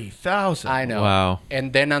 40,000. I know. Wow.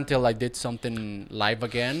 And then until I did something live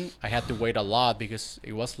again, I had to wait a lot because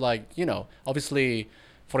it was like, you know, obviously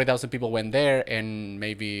 40,000 people went there, and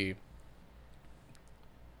maybe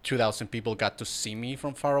 2,000 people got to see me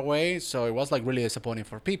from far away, so it was like really disappointing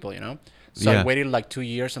for people, you know. So I waited like 2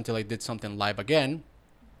 years until I did something live again,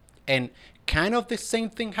 and kind of the same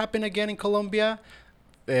thing happened again in Colombia.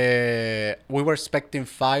 We were expecting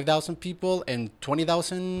 5,000 people, and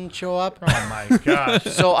 20,000 show up. Oh my gosh!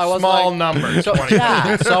 So I was small numbers. So, so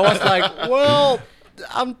I was like, well,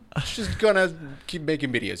 I'm just gonna keep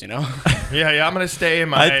making videos, you know. Yeah. I'm gonna stay in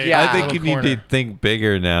my. I think you need to think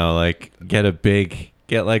bigger now. Like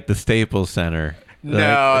get like the Staples Center.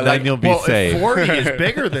 No, then you'll be safe. 40 is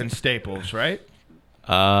bigger than Staples, right?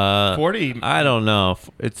 40. I don't know.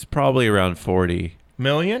 It's probably around 40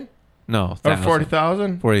 million. No, or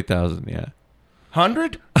 40,000. 40,000. Yeah.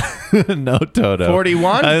 100. No, Toto.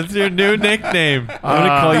 41? That's your new nickname. I'm going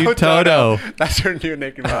to call you Toto. That's your new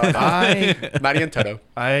nickname. Mario and Toto.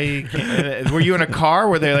 Were you in a car?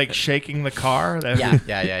 Were they like shaking the car? Yeah.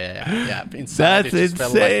 Inside, that's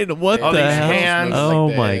insane. Like, what the hell? Hands. Oh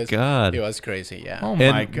like my God. It was crazy, yeah. Oh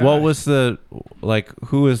my God. What was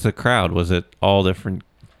who was the crowd? Was it all different?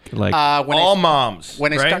 Like all moms.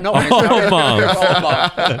 When I right? started, all moms.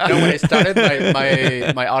 No, when I started,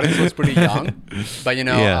 my audience was pretty young, but you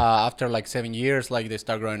know, after like 7 years, like they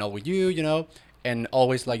start growing up with you know, and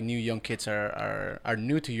always like new young kids are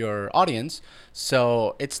new to your audience.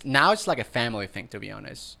 So it's like a family thing, to be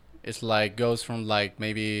honest. It's like goes from like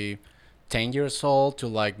maybe 10 years old to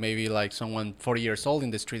like maybe like someone 40 years old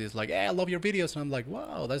in the street is like, hey, I love your videos, and I'm like,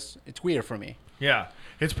 wow, it's weird for me. Yeah.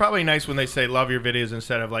 It's probably nice when they say love your videos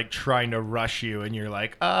instead of like trying to rush you, and you're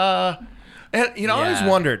like, and you know, I always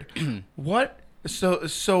wondered what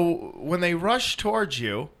so when they rush towards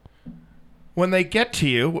you, when they get to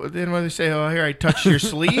you, then when they say, oh, here, I touched your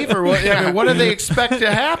sleeve, or what? I mean, what do they expect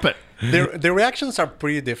to happen? The reactions are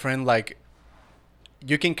pretty different. Like,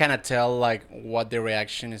 you can kind of tell like what the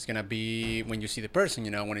reaction is gonna be when you see the person, you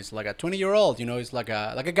know. When it's like a 20-year-old, you know, it's like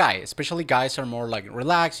a guy. Especially guys are more like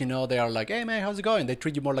relaxed, you know. They are like, hey man, how's it going? They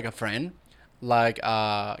treat you more like a friend. Like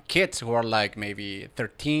kids who are like maybe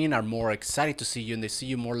 13 are more excited to see you, and they see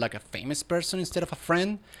you more like a famous person instead of a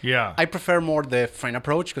friend. Yeah, I prefer more the friend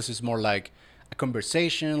approach because it's more like a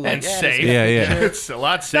conversation, like, and safe. Yeah. It's a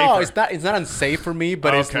lot safer. No, it's not unsafe for me,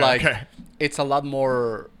 but it's like it's a lot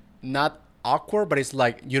more not awkward, but it's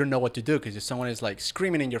like you don't know what to do because if someone is like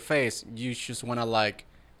screaming in your face, you just want to like,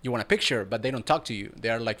 you want a picture, but they don't talk to you. They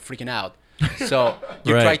are like freaking out. So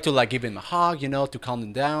you Right. try to like give him a hug, you know, to calm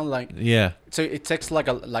them down, like. Yeah. So it takes like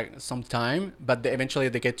some time, but eventually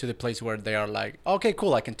they get to the place where they are like, okay,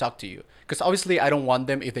 cool, I can talk to you. Because obviously I don't want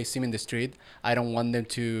them, if they see me in the street, I don't want them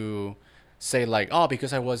to say like, oh,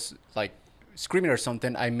 because I was like screaming or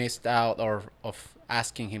something, I missed out of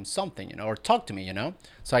asking him something, you know, or talk to me, you know.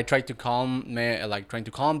 So I try to trying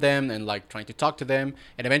to calm them and like trying to talk to them,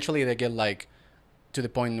 and eventually they get like to the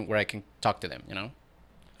point where I can talk to them, you know.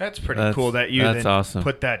 That's pretty cool that you then awesome.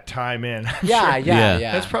 put that time in. Yeah.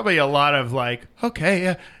 That's probably a lot of like,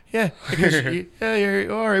 okay, yeah, because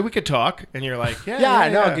you're all right. We could talk, and you're like,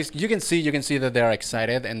 no, 'cause you can see that they're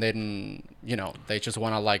excited, and then you know they just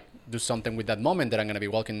want to like do something with that moment that I'm gonna be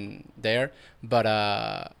walking there, but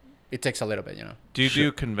it takes a little bit, you know. Do you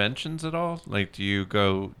do conventions at all? Like, do you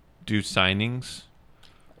go do signings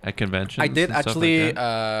at conventions? I did and stuff actually like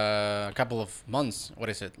that? a couple of months. What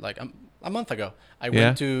is it like? A month ago, I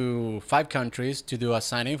went to 5 countries to do a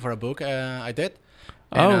signing for a book. I did.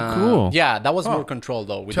 And, cool. Yeah, that was more controlled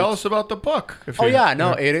though. Tell us about the book.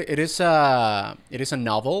 It is a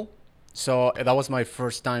novel. So that was my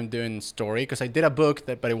first time doing story, because I did a book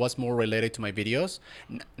but it was more related to my videos.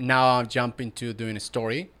 Now I'm jumping to doing a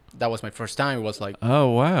story. That was my first time. It was like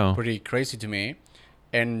pretty crazy to me.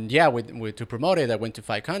 And yeah, to promote it, I went to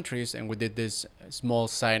 5 countries and we did this small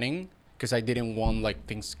signing, because I didn't want like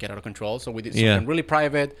things to get out of control. So we did something really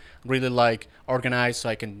private, really like organized, so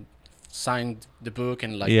I can sign the book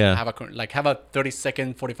and like have a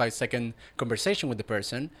 30-second, 45-second conversation with the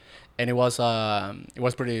person, and it was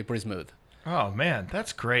pretty smooth. Oh man,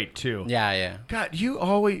 that's great too. Yeah. God,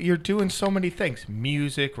 you're doing so many things: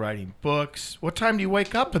 music, writing books. What time do you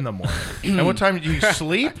wake up in the morning? And what time do you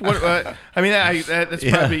sleep? That's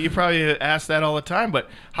probably, you probably ask that all the time. But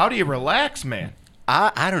how do you relax, man?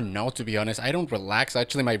 I don't know, to be honest. I don't relax.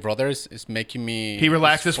 Actually, my brother is making me... He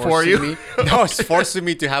relaxes for you? No, he's forcing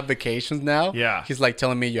me to have vacations now. Yeah. He's like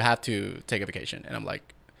telling me you have to take a vacation. And I'm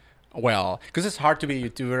like, well, because it's hard to be a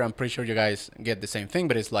YouTuber. I'm pretty sure you guys get the same thing.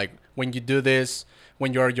 But it's like when you do this,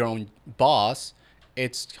 when you're your own boss,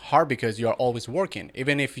 it's hard because you're always working.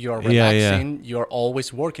 Even if you're relaxing, you're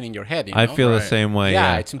always working in your head. You know? I feel the same way.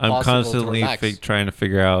 Yeah, it's impossible I'm constantly trying to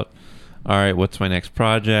figure out, all right, what's my next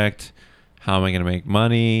project? How am I going to make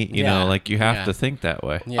money? You know, like you have to think that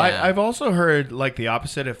way. Yeah. I've also heard like the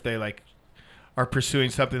opposite. If they like are pursuing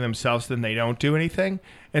something themselves, then they don't do anything.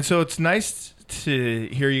 And so it's nice to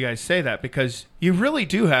hear you guys say that, because you really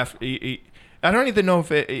do have. I don't even know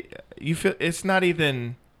if you feel it's not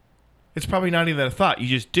even. It's probably not even a thought. You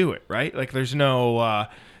just do it, right? Like there's no.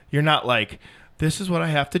 You're not like, this is what I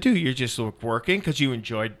have to do. You're just working because you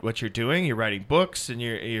enjoyed what you're doing. You're writing books, and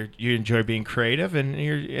you enjoy being creative,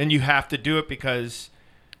 and you have to do it because.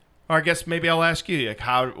 Or I guess maybe I'll ask you, like,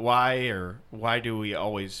 why do we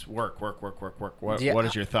always work? What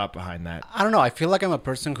is your thought behind that? I don't know. I feel like I'm a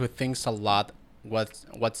person who thinks a lot.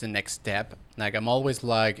 What's the next step? Like I'm always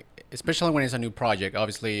like, especially when it's a new project.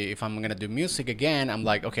 Obviously, if I'm gonna do music again, I'm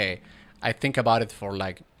like, okay, I think about it for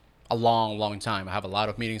like a long time. I have a lot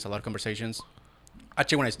of meetings, a lot of conversations.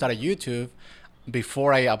 Actually, when I started YouTube,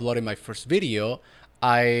 before I uploaded my first video,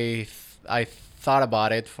 I thought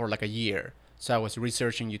about it for like a year. So I was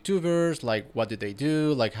researching YouTubers, like what do they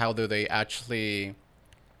do, like how do they actually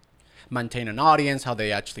maintain an audience, how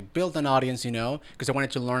they actually build an audience, you know, because I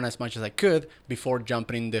wanted to learn as much as I could before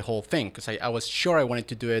jumping in the whole thing, because I was sure I wanted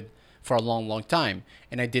to do it for a long time,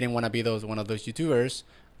 and I didn't want to be one of those YouTubers.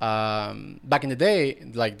 Back in the day,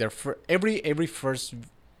 like every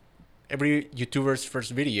YouTuber's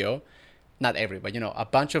first video, not every, but you know, a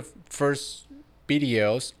bunch of first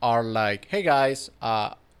videos are like, hey guys,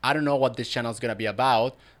 I don't know what this channel is going to be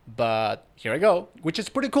about, but here I go, which is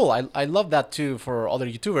pretty cool. I love that too for other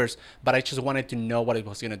YouTubers, but I just wanted to know what it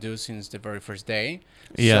was going to do since the very first day.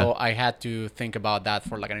 Yeah. So I had to think about that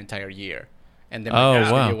for like an entire year. And then my first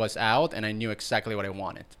video was out and I knew exactly what I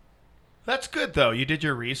wanted. That's good though. You did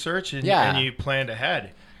your research and you planned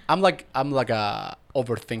ahead. I'm like a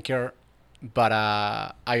overthinker, but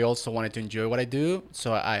I also wanted to enjoy what I do.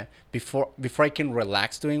 So before I can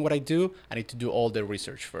relax doing what I do, I need to do all the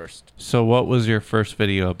research first. So what was your first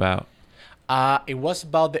video about? It was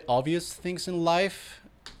about the obvious things in life.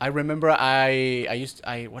 I remember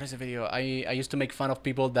what is the video? I used to make fun of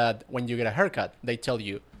people that when you get a haircut, they tell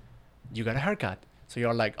you got a haircut. So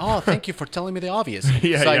you're like, oh, thank you for telling me the obvious.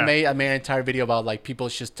 I made an entire video about like people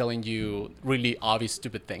just telling you really obvious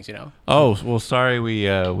stupid things, you know. Oh well, sorry we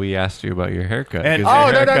asked you about your haircut. And no.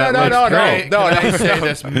 Can I say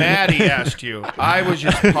this? Maddie asked you. I was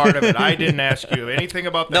just part of it. I didn't ask you anything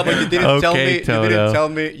about the haircut. But you didn't tell me. Toto. You didn't tell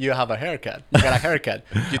me you have a haircut. You got a haircut.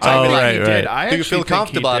 You told me like he did. I do you feel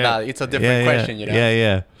comfortable about that? It's a different question, you know.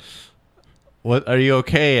 Yeah. What are you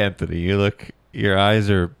okay, Anthony? You look. Your eyes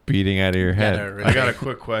are beating out of your head. Yeah, really I got a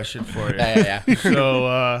quick question for you. Yeah.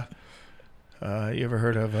 So, you ever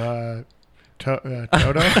heard of Toto?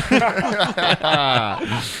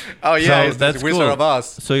 Oh yeah, So that's Wizard cool. of Oz.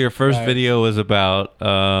 So your first video was about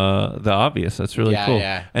the obvious. That's really cool.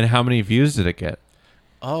 Yeah. And how many views did it get?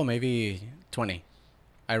 Oh, maybe 20.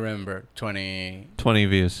 I remember 20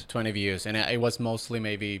 views. views, and it was mostly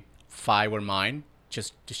maybe 5 were mine,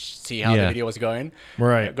 just to see how the video was going.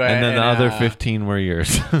 Right. And then the other 15 were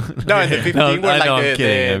yours. No, and the 15 were I like know, I'm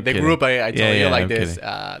kidding. the group I told you, like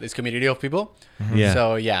I'm this community of people. Yeah.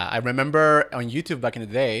 So yeah, I remember on YouTube back in the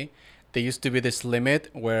day, there used to be this limit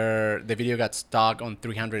where the video got stuck on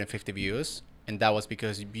 350 views. And that was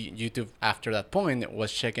because YouTube, after that point,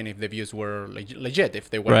 was checking if the views were legit, if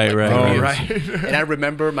they were Right. And I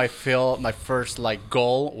remember my first like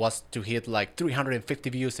goal was to hit like 350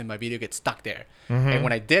 views, and my video gets stuck there. And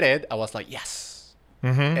when I did it, I was like, yes,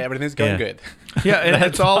 everything's going good. Yeah, and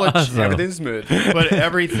it's all awesome. Everything's smooth. but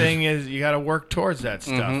everything is you got to work towards that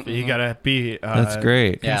stuff. You got to be That's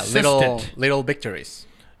great. Yeah, consistent. little victories.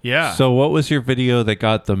 Yeah. So what was your video that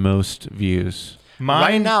got the most views? Mine?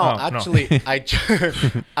 Right now, Oh, no. actually,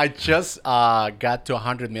 I just got to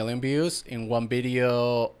 100 million views in one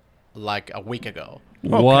video like a week ago.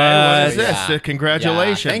 Okay, what is this? Yeah.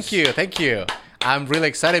 Congratulations. Yeah, thank you. I'm really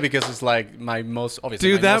excited because it's like my most obviously.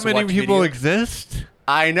 Dude, my that most many watched people video. exist?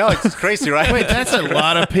 I know, it's crazy, right? Wait, that's a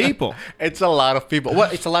lot of people. It's a lot of people.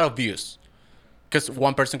 Well, it's a lot of views. Because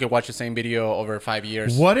one person could watch the same video over 5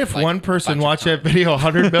 years. What if like, one person bunch of watched that times. video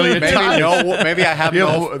 100 million Maybe times? maybe I have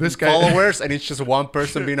no this guy- followers, and it's just one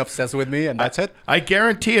person being obsessed with me, and that's it. I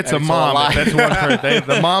guarantee it's And a it's all a mom. lie. That's one person.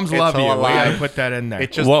 The moms It's love you. all a We got lie. to put that in there.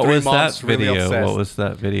 It's just What 3 was that moms really video? obsessed. What was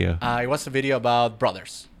that video? It was a video about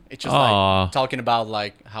brothers. It's just Aw. like talking about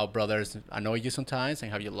like how brothers annoy you sometimes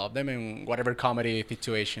and how you love them and whatever comedy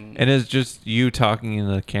situation. And it's just you talking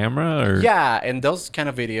in the camera, or Yeah, and those kind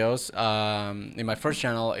of videos. In my first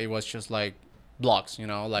channel, it was just like blogs, you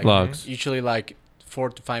know, like Vlogs. usually like 4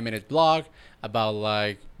 to 5 minute blog about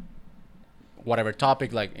like whatever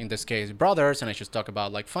topic. Like in this case, brothers, and I just talk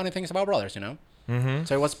about like funny things about brothers, you know.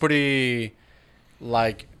 So it was pretty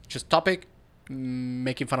like just topic.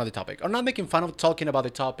 Making fun of the topic, or not making fun of, talking about the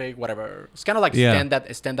topic, whatever. It's kind of like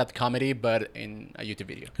stand-up comedy, but in a YouTube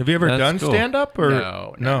video. Have you ever That's done cool. stand-up?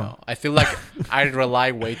 Or No. I feel like I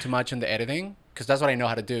rely way too much on the editing because that's what I know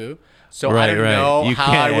how to do. So I Right, don't right. know You how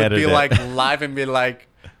can't I would edit be it. like live and be like,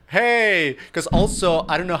 hey, because also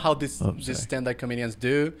I don't know how these stand-up comedians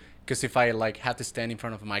do. Because if I like have to stand in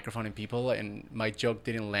front of a microphone and people and my joke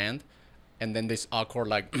didn't land, and then this awkward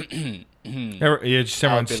like You're just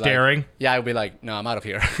everyone I'll be staring. Like, yeah, I'd be like, no, I'm out of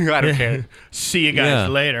here. I don't care. See you guys Yeah.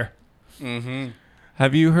 later.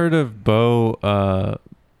 Have you heard of Bo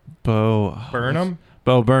Burnham?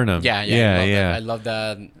 Bo Burnham? I love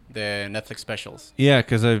the Netflix specials. Yeah,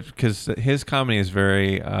 because his comedy is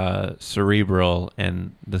very cerebral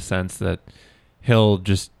in the sense that he'll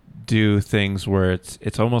just do things where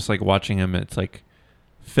it's almost like watching him. It's like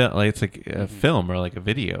it's like a film or like a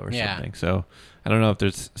video or something. So I don't know if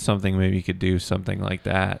there's something maybe you could do something like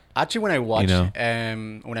that. Actually, when I watch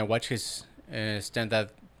You his stand-up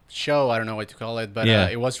show, I don't know what to call it, but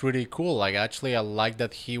it was really cool. Like actually, I like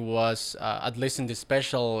that he was at least in this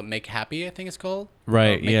special "Make Happy," I think it's called.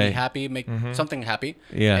 Right, Or Make yeah. Me Happy, make something happy.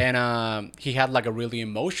 Yeah. And he had like a really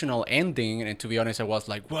emotional ending, and to be honest, I was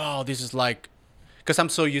like, wow, this is like, because I'm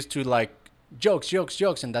so used to like jokes,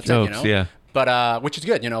 and that's it, you know. Yeah. But which is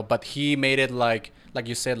good, you know. But he made it like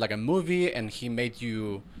you said, like a movie, and he made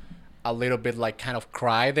you a little bit like kind of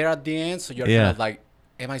cry there at the end. So you're kind of like,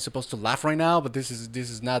 am I supposed to laugh right now? But this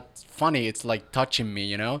is not funny. It's like touching me,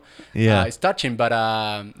 you know. Yeah. It's touching. But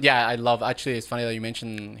I love. Actually, it's funny that you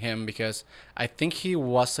mentioned him because I think he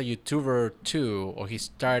was a YouTuber too, or he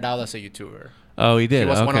started out as a YouTuber. Oh, he did. He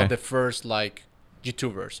was okay. one of the first like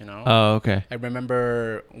YouTubers, you know. Oh, okay. I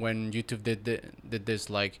remember when YouTube did this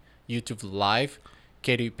like YouTube Live,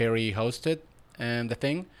 Katy Perry hosted the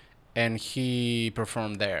thing, and he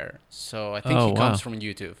performed there. So I think he comes from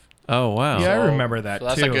YouTube. Oh, wow. Yeah, I remember that so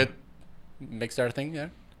that's too. a good Mixstar thing, yeah.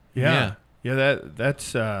 Yeah.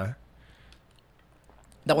 That's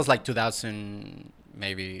That was like 2000,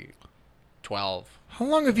 maybe 2012. How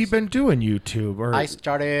long have you been doing YouTube? Or I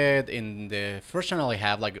started in the first channel I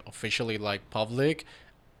have like officially like public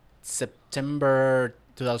September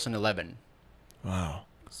 2011. Wow.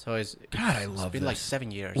 So it's I love it's been this. like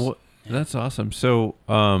 7 years. Well, that's awesome. So,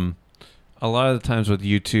 a lot of the times with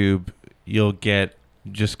YouTube, you'll get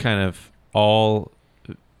just kind of all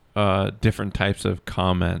different types of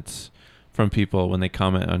comments from people when they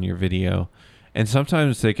comment on your video, and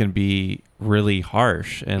sometimes they can be really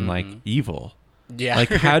harsh and like evil. Yeah. Like,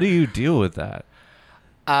 how do you deal with that?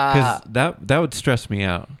 Because that would stress me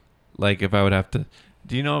out. Like, if I would have to.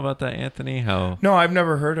 Do you know about that, Anthony? How? No, I've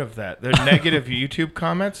never heard of that. The negative YouTube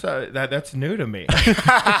comments. That's new to me.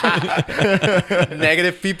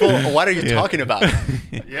 Negative people? What are you talking about?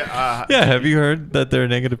 Yeah. Yeah. Have you heard that there are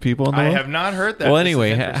negative people in the I world? have not heard that. Well, This is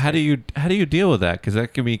anyway, interesting. how do you deal with that? Because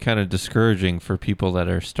that can be kind of discouraging for people that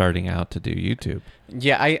are starting out to do YouTube.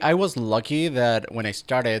 Yeah, I was lucky that when I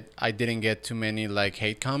started, I didn't get too many like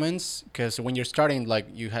hate comments because when you're starting, like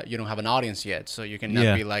you don't have an audience yet, so you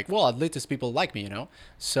cannot be like, well, at least people like me, you know.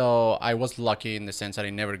 So I was lucky in the sense that I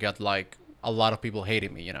never got like a lot of people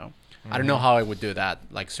hating me, you know. I don't know how I would do that,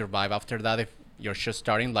 like survive after that if you're just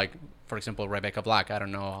starting. Like for example, Rebecca Black, I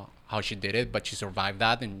don't know how she did it, but she survived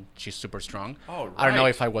that and she's super strong. Oh, right. I don't know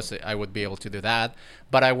if I would be able to do that,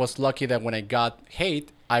 but I was lucky that when I got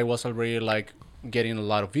hate, I was already like getting a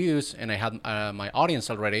lot of views and I had my audience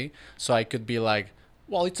already, so I could be like,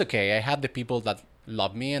 well, it's okay, I have the people that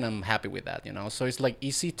love me and I'm happy with that, you know. So it's like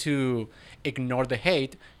easy to ignore the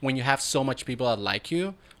hate when you have so much people that like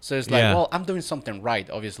you. So it's like, well, I'm doing something right,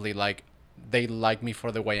 obviously. Like they like me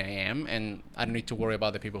for the way I am and I don't need to worry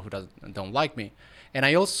about the people who don't like me. And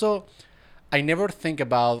I never think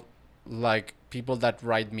about like people that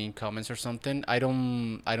write mean comments or something. I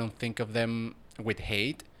don't think of them with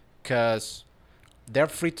hate because they're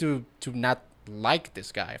free to not like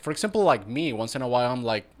this guy. For example, like me, once in a while I'm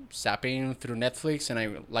like zapping through Netflix and I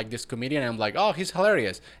like this comedian and I'm like, oh, he's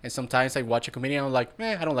hilarious. And sometimes I watch a comedian and I'm like,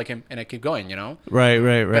 I don't like him, and I keep going, you know. Right.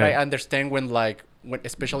 But I understand when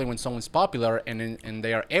especially when someone's popular and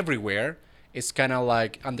they are everywhere, it's kind of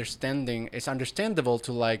like it's understandable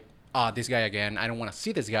to like, this guy again, I don't want to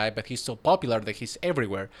see this guy, but he's so popular that he's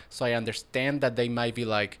everywhere. So I understand that they might be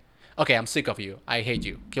like, okay, I'm sick of you, I hate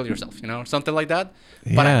you, kill yourself, you know, something like that.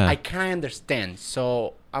 But I can't understand.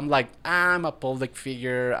 So I'm like, I'm a public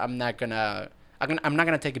figure, I'm not gonna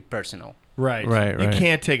take it personal. Right. You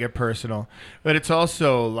can't take it personal, but it's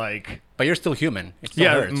also like. But you're still human. It still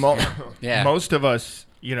hurts. Most of us,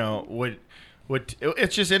 you know, would.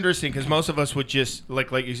 It's just interesting because most of us would just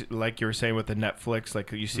like you were saying with the Netflix,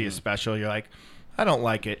 like you see a special, you're like, I don't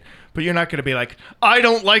like it, but you're not going to be like, I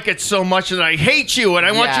don't like it so much that I hate you and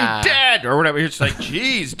I want you dead or whatever. You're just like,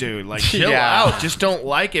 geez, dude, like chill out. Just don't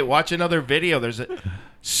like it. Watch another video. There's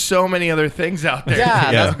so many other things out there.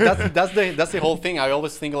 That's the whole thing. I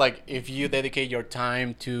always think like if you dedicate your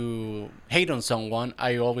time to hate on someone,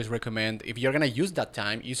 I always recommend if you're gonna use that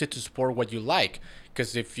time, use it to support what you like.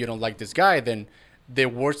 Because if you don't like this guy, then the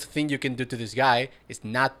worst thing you can do to this guy is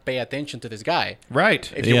not pay attention to this guy. Right.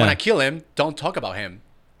 If you want to kill him, don't talk about him.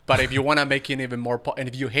 But if you want to make him even more, and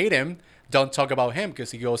if you hate him, don't talk about him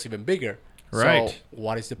because he goes even bigger. Right. So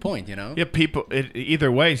what is the point, you know? Yeah, people. Either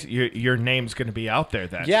way, your name's going to be out there.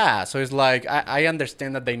 Then. Yeah. So it's like I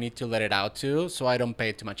understand that they need to let it out too. So I don't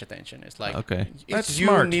pay too much attention. It's like it's That's you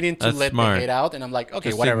smart. needing to let the hate out, and I'm like,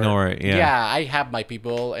 okay, just whatever. Ignore it. Yeah. I have my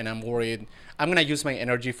people, and I'm worried. I'm gonna use my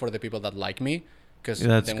energy for the people that like me, because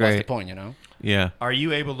then what's the point, you know? Yeah. Are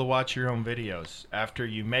you able to watch your own videos after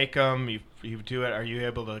you make them? You do it. Are you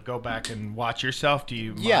able to go back and watch yourself? Do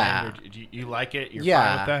you mind, or do you like it? You're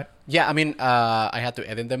fine with that? Yeah, I mean, I had to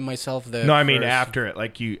edit them myself. I mean after it,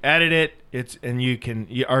 like you edit it. And you can.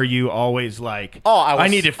 Are you always like? Oh, I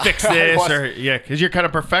need to fix this, because you're kind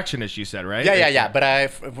of perfectionist. You said, right? Yeah.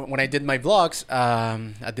 But when I did my vlogs,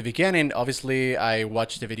 at the beginning, obviously I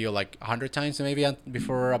watched the video like 100 times maybe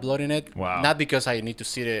before uploading it. Wow. Not because I need to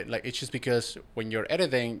see it. Like it's just because when you're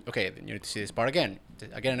editing, okay, then you need to see this part again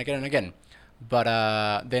and again. But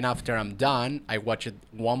then after I'm done, I watch it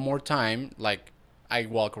one more time. Like I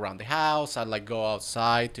walk around the house. I like go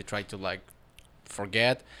outside to try to like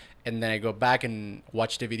forget. And then I go back and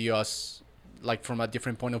watch the videos like from a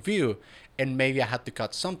different point of view. And maybe I had to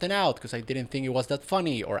cut something out because I didn't think it was that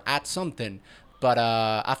funny or add something. But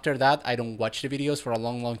after that, I don't watch the videos for a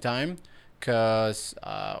long, long time because,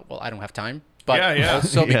 I don't have time. But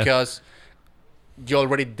also because you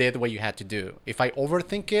already did what you had to do. If I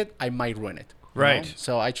overthink it, I might ruin it. Right. Know?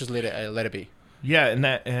 So I just let it be. Yeah,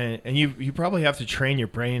 and you probably have to train your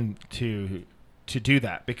brain to do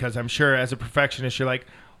that because I'm sure as a perfectionist, you're like,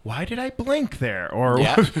 why did I blink there? Or,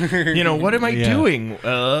 what am I doing?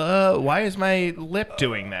 Why is my lip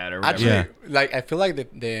doing that? Or whatever. Actually, like, I feel like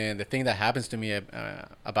the thing that happens to me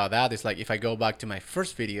about that is, like, if I go back to my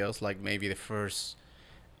first videos, like maybe the first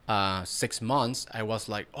 6 months, I was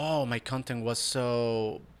like, oh, my content was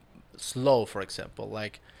so slow, for example.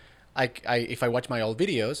 Like, if I watch my old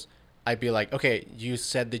videos, I'd be like, okay, you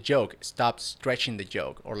said the joke, stop stretching the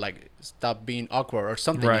joke, or like stop being awkward or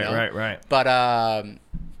something. Right. But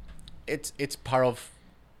it's part of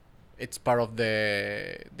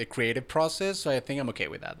the creative process, so I think I'm okay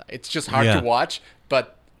with that. It's just hard to watch,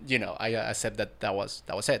 but I accept that was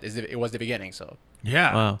it. It was the beginning, so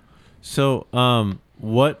yeah. Wow. So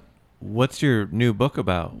what's your new book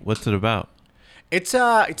about? What's it about? It's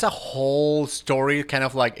a whole story, kind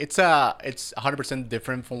of like it's 100%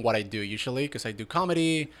 different from what I do usually, because I do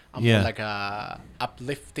comedy. I'm more like a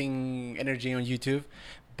uplifting energy on YouTube,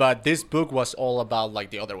 but this book was all about like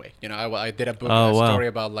the other way. I did a book, story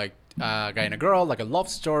about like a guy and a girl, like a love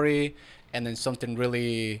story, and then something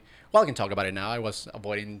really. Well, I can talk about it now. I was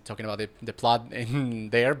avoiding talking about the plot in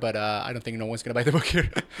there, but I don't think no one's gonna buy the book here.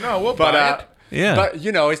 No, we'll buy it. Yeah. But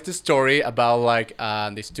it's the story about like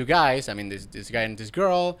these two guys. I mean, this guy and this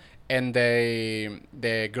girl, and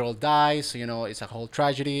the girl dies. So, it's a whole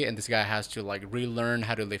tragedy, and this guy has to like relearn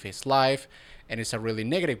how to live his life, and it's a really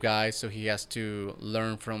negative guy, so he has to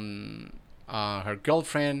learn from her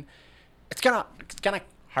girlfriend. It's kind of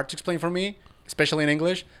hard to explain for me, especially in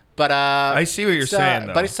English. But I see what you're saying,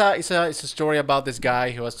 though. But it's a story about this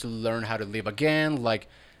guy who has to learn how to live again, like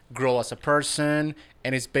grow as a person.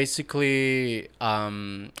 And it's basically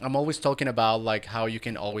I'm always talking about like how you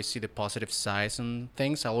can always see the positive sides and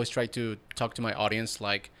things. I always try to talk to my audience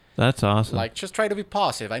like, that's awesome. Like, just try to be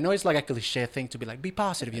positive. I know it's like a cliche thing to be like, be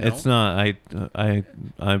positive, It's not. I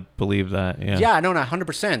believe that. Yeah. Yeah, no,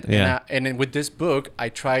 100%. Yeah. And then with this book, I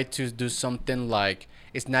try to do something like,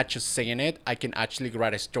 it's not just saying it. I can actually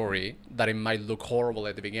write a story that it might look horrible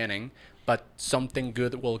at the beginning, but something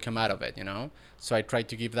good will come out of it, So I try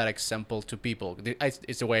to give that example to people.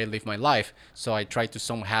 It's the way I live my life. So I try to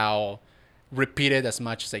somehow repeat it as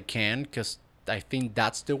much as I can, because I think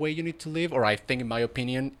that's the way you need to live. Or I think, in my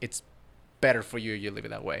opinion, it's better for you live it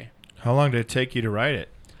that way. How long did it take you to write it?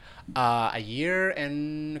 A year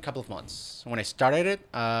and a couple of months. When I started it,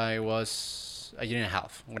 it was a year and a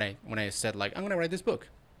half. When I said like, I'm gonna write this book.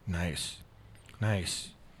 Nice. A That's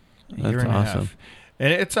year and awesome. a half.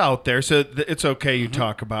 And it's out there, so it's okay you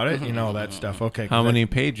talk about it, all that stuff. Okay. How many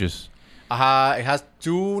pages? It has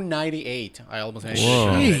 298. I almost finished it.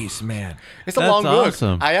 Jeez, man. It's a long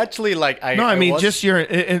awesome. book. I actually like.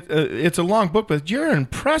 It's a long book, but you're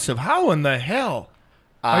impressive. How in the hell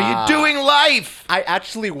are you doing life? I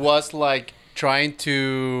actually was like trying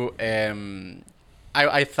to.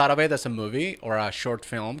 I thought of it as a movie or a short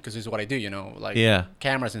film, because this is what I do, like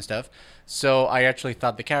cameras and stuff. So I actually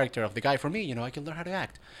thought the character of the guy, for me, I can learn how to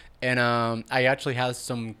act. And I actually had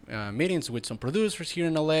some meetings with some producers here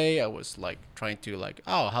in LA. I was like trying to like,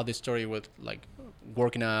 how this story would like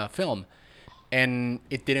work in a film. And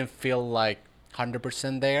it didn't feel like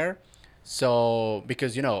 100% there. So,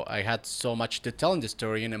 because, I had so much to tell in the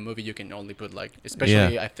story. In a movie, you can only put like,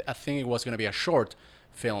 especially, I think it was going to be a short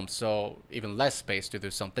film, so even less space to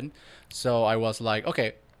do something. So I was like,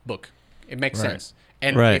 okay, book. It makes sense.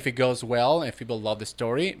 And if it goes well and if people love the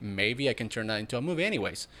story, maybe I can turn that into a movie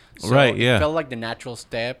anyways. So it felt like the natural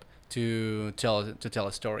step to tell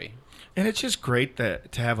a story. And it's just great to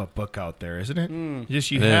have a book out there, isn't it?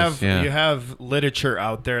 You have literature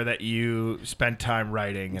out there that you spend time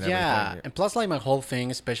writing and everything. And plus, like, my whole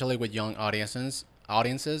thing, especially with young audiences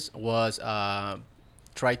was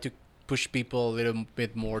try to push people a little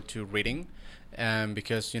bit more to reading,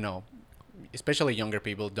 because especially younger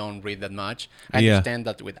people don't read that much. I understand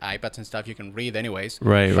that with iPads and stuff you can read anyways.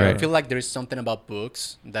 Right. I feel like there is something about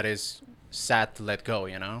books that is sad to let go,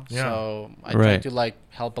 So I try to like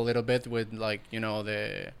help a little bit with like,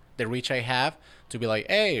 the reach I have to be like,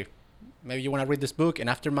 hey, maybe you want to read this book, and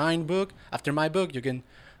after my book you can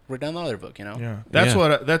read another book, Yeah,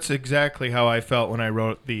 that's exactly how I felt when I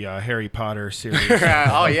wrote the Harry Potter series.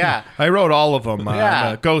 Oh yeah, I wrote all of them.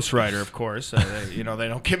 I'm a ghostwriter, of course. They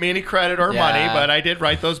don't give me any credit or money, but I did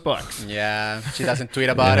write those books. Yeah, she doesn't tweet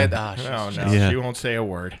about it. She won't say a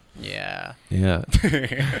word. Yeah.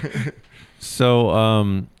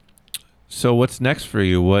 So what's next for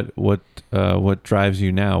you? What drives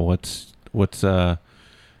you now? What's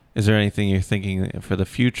is there anything you're thinking for the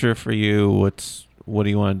future for you? What do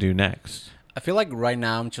you want to do next? I feel like right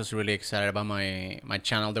now I'm just really excited about my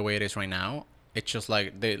channel the way it is right now. It's just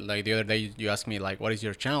like the other day you asked me like, what is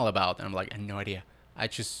your channel about? And I'm like, I have no idea. I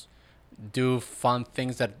just do fun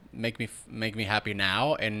things that make me happy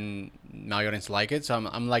now, and my audience like it. So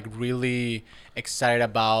I'm like really excited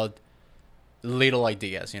about little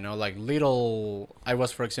ideas, you know, like little. I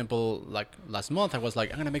was, for example, like last month, I was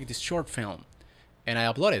like, I'm gonna make this short film, and I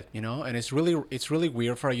upload it, you know, and it's really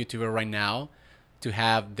weird for a YouTuber right now to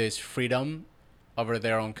have this freedom over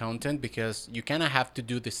their own content, because you kind of have to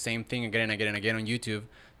do the same thing again and again and again on YouTube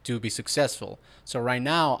to be successful. So right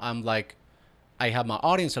now I'm like, I have my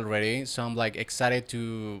audience already, so I'm like excited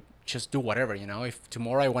to just do whatever, you know. If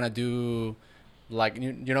tomorrow I want to do, like,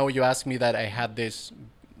 you know, you asked me that I had this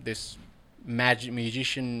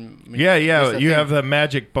magician. Yeah, you have the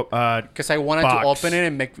magic because I wanted to open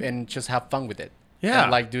it and just have fun with it. Yeah,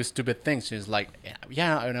 and like do stupid things. It's like,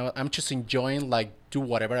 yeah, you know, I'm just enjoying, like, do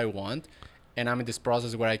whatever I want, and I'm in this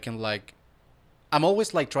process where I can, like, I'm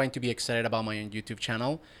always like trying to be excited about my own YouTube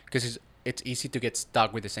channel, because it's easy to get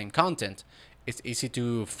stuck with the same content. It's easy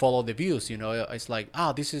to follow the views, you know. It's like,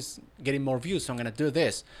 this is getting more views, so I'm gonna do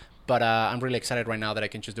this. But I'm really excited right now that I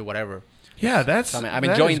can just do whatever. Yeah, so I'm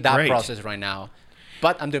enjoying that process right now.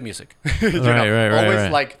 But I'm doing music. Right.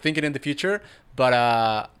 Always like thinking in the future, but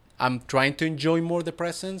I'm trying to enjoy more the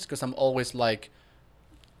present, because I'm always like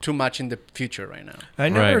too much in the future right now. I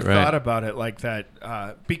never thought about it like that,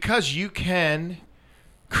 because you can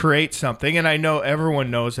create something, and I know everyone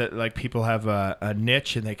knows that, like, people have a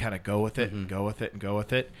niche and they kind of go with it and go with it and go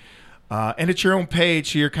with it, and it's your own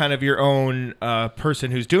page, so you're kind of your own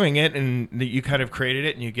person who's doing it, and you kind of created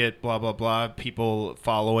it, and you get blah blah blah people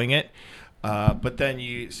following it, but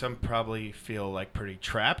then some probably feel like pretty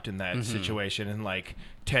trapped in that situation, and like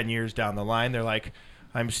 10 years down the line they're like,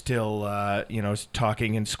 I'm still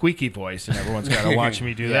talking in squeaky voice, and everyone's got to watch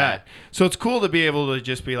me do that. So it's cool to be able to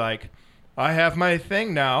just be like, I have my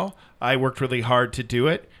thing now. I worked really hard to do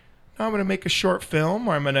it. Now I'm going to make a short film,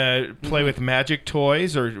 or I'm going to play with magic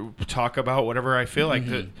toys, or talk about whatever I feel like.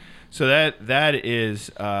 So that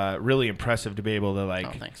is really impressive to be able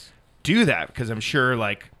to do that, because I'm sure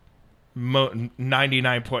like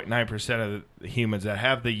 99.9% of the humans that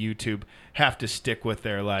have the YouTube have to stick with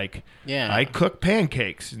their I cook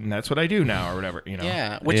pancakes and that's what I do now, or whatever, you know.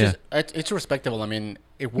 Yeah, which is it's respectable. I mean,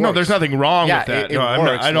 it works. No, there's nothing wrong with that. It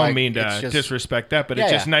works. I don't mean to disrespect that, but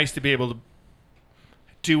it's just nice to be able to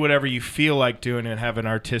do whatever you feel like doing and have an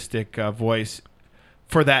artistic voice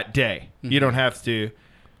for that day. You don't have to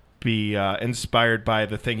be inspired by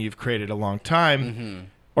the thing you've created a long time.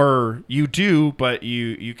 Or you do, but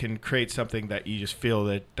you can create something that you just feel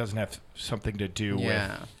that doesn't have something to do with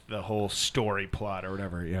the whole story plot or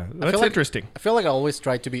whatever. Yeah, that's interesting. I feel like I always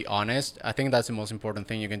try to be honest. I think that's the most important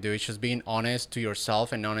thing you can do. It's just being honest to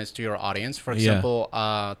yourself and honest to your audience. For example,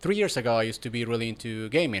 3 years ago, I used to be really into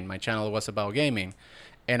gaming. My channel was about gaming,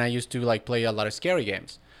 and I used to play a lot of scary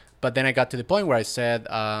games. But then I got to the point where I said,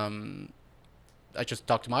 I just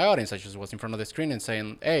talked to my audience. I just was in front of the screen and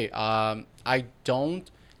saying, hey, I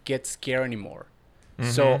don't get scared anymore.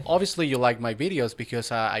 So obviously you like my videos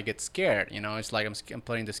because I get scared, you know. It's like I'm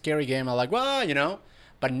playing the scary game, I'm like, well, you know.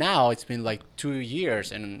 But now it's been like 2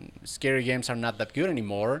 years and scary games are not that good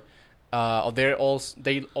anymore. They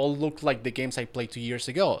all look like the games I played 2 years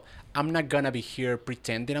ago. I'm not gonna be here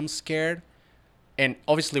pretending I'm scared. And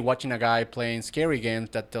obviously watching a guy playing scary games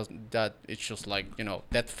that it's just like, you know,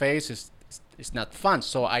 that face is not fun.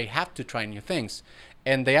 So I have to try new things.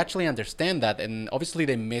 And they actually understand that, and obviously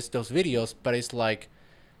they miss those videos, but it's like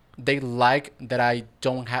they like that I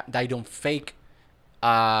don't fake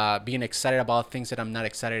being excited about things that I'm not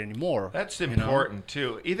excited anymore. That's important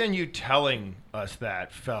too. Even you telling us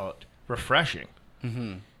that felt refreshing.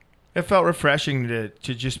 It felt refreshing to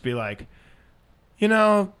just be like, you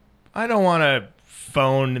know, I don't want to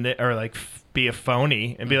phone or be a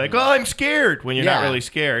phony and be like, oh, I'm scared, when you're not really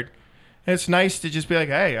scared. And it's nice to just be like,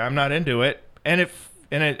 hey, I'm not into it.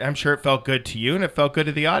 And I'm sure it felt good to you, and it felt good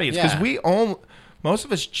to the audience, because most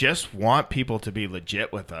of us just want people to be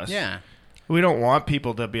legit with us. Yeah, we don't want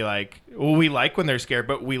people to be like, well, we like when they're scared,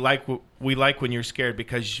 but we like when you're scared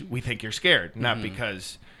because we think you're scared, not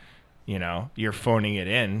because, you know, you're phoning it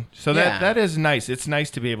in. So that is nice. It's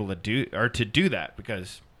nice to be able to do that,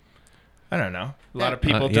 because I don't know, a lot of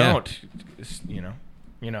people don't, you know.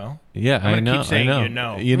 Yeah, I'm gonna keep saying I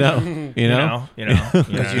know. You know.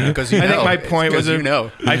 Because I think my point was,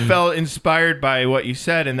 I felt inspired by what you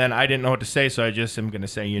said, and then I didn't know what to say, so I just am going to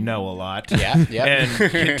say, a lot. Yeah.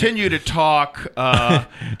 And continue to talk.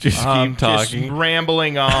 Just keep talking, just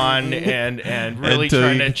rambling on, and really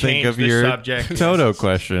trying to change the subject. Toto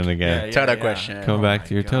question again. Toto question. Come back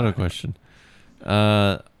to your Toto question.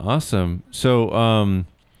 Awesome.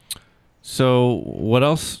 So what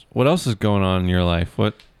else is going on in your life?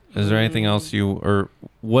 What Is there anything else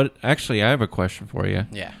what? Actually, I have a question for you.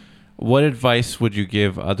 Yeah. What advice would you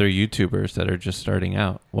give other YouTubers that are just starting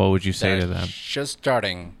out? What would you say to them? Just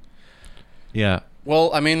starting. Yeah.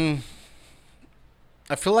 Well, I mean,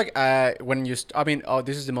 I feel like when you,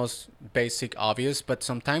 this is the most basic, obvious, but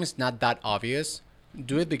sometimes not that obvious.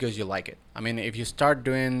 Do it because you like it. I mean, if you start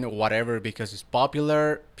doing whatever because it's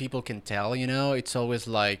popular, people can tell, it's always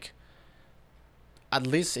like, at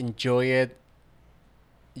least enjoy it.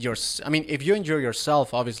 If you enjoy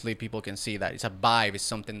yourself, obviously people can see that it's a vibe. It's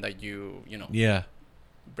something that you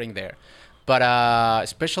bring there. But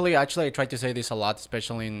especially, actually, I try to say this a lot,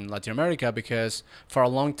 especially in Latin America, because for a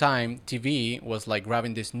long time, TV was like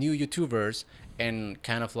grabbing these new YouTubers and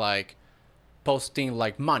kind of like posting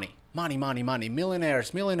like money,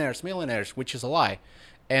 millionaires, which is a lie.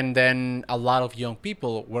 And then a lot of young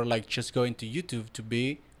people were like just going to YouTube to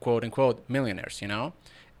be quote unquote millionaires,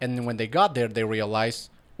 And when they got there, they realized,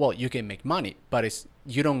 well, you can make money, but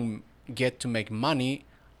you don't get to make money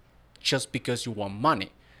just because you want money.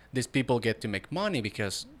 These people get to make money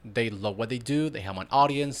because they love what they do, they have an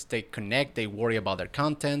audience, they connect, they worry about their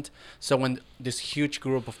content. So when this huge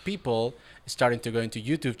group of people is starting to go into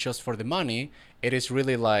YouTube just for the money, it is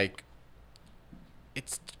really like,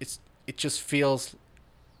 it just feels,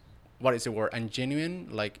 what is the word,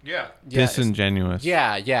 ungenuine? Like, disingenuous.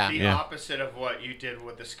 Yeah. The opposite of what you did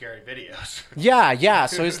with the scary videos. Yeah.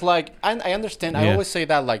 So it's like, I understand. I always say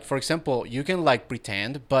that, like, for example, you can like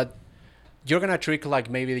pretend, but you're going to trick like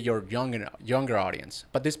maybe your younger audience.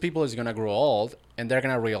 But these people is going to grow old and they're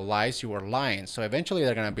going to realize you were lying. So eventually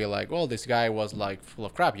they're going to be like, well, this guy was like full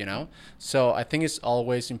of crap, So I think it's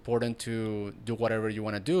always important to do whatever you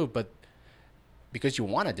want to do, but because you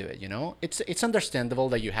want to do it, it's understandable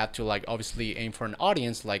that you have to like obviously aim for an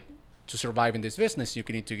audience, like to survive in this business, you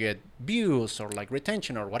need to get views or like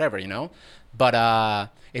retention or whatever, But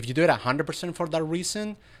if you do it 100% for that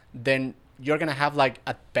reason, then you're going to have like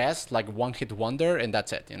at best like one hit wonder and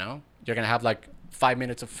that's it, You're going to have like 5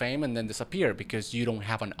 minutes of fame and then disappear because you don't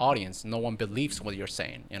have an audience. No one believes what you're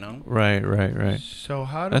saying, Right. So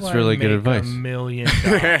how do That's I really make good advice. $1 million?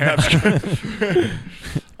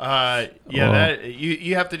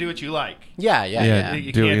 You have to do what you like. Yeah.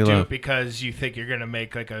 You can't do it because you think you're going to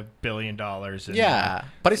make like $1 billion.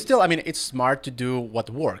 But it's still, it's smart to do what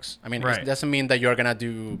works. Right. It doesn't mean that you're going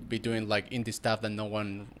to be doing like indie stuff that no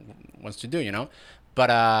one wants to do,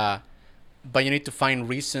 But you need to find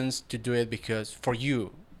reasons to do it because for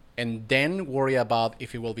you, and then worry about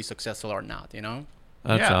if it will be successful or not,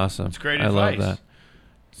 That's awesome. It's great advice. I love that.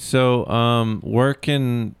 So, where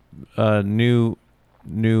can new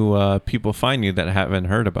people find you that haven't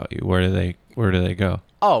heard about you? Where do they go?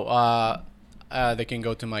 They can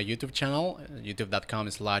go to my YouTube channel,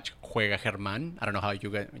 youtube.com/juegagerman. I don't know how you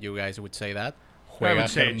guys would say that. I would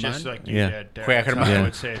say it just like you did. I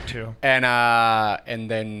would say it too. And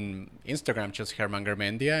then Instagram, just German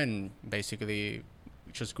Garmendia, and basically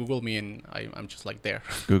just Google me and I'm just like there.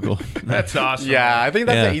 Google. That's awesome. Yeah, I think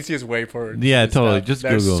that's the easiest way for totally. Stuff. Just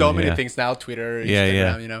There's Google. so many things now, Twitter,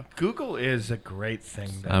 Instagram, Google is a great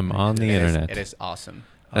thing. I'm on the internet. It is awesome.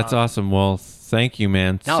 That's awesome. Well, thank you,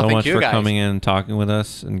 man, so much for coming in and talking with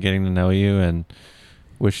us and getting to know you, and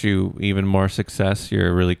wish you even more success. You're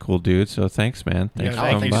a really cool dude. So thanks, man. Thanks for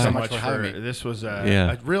coming by. Thank you so much for having me. This was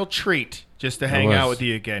a real treat just to hang out with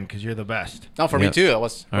you again because you're the best. No, for me too. It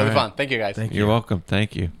was really fun. Thank you, guys. You're welcome.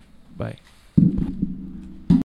 Thank you. Bye.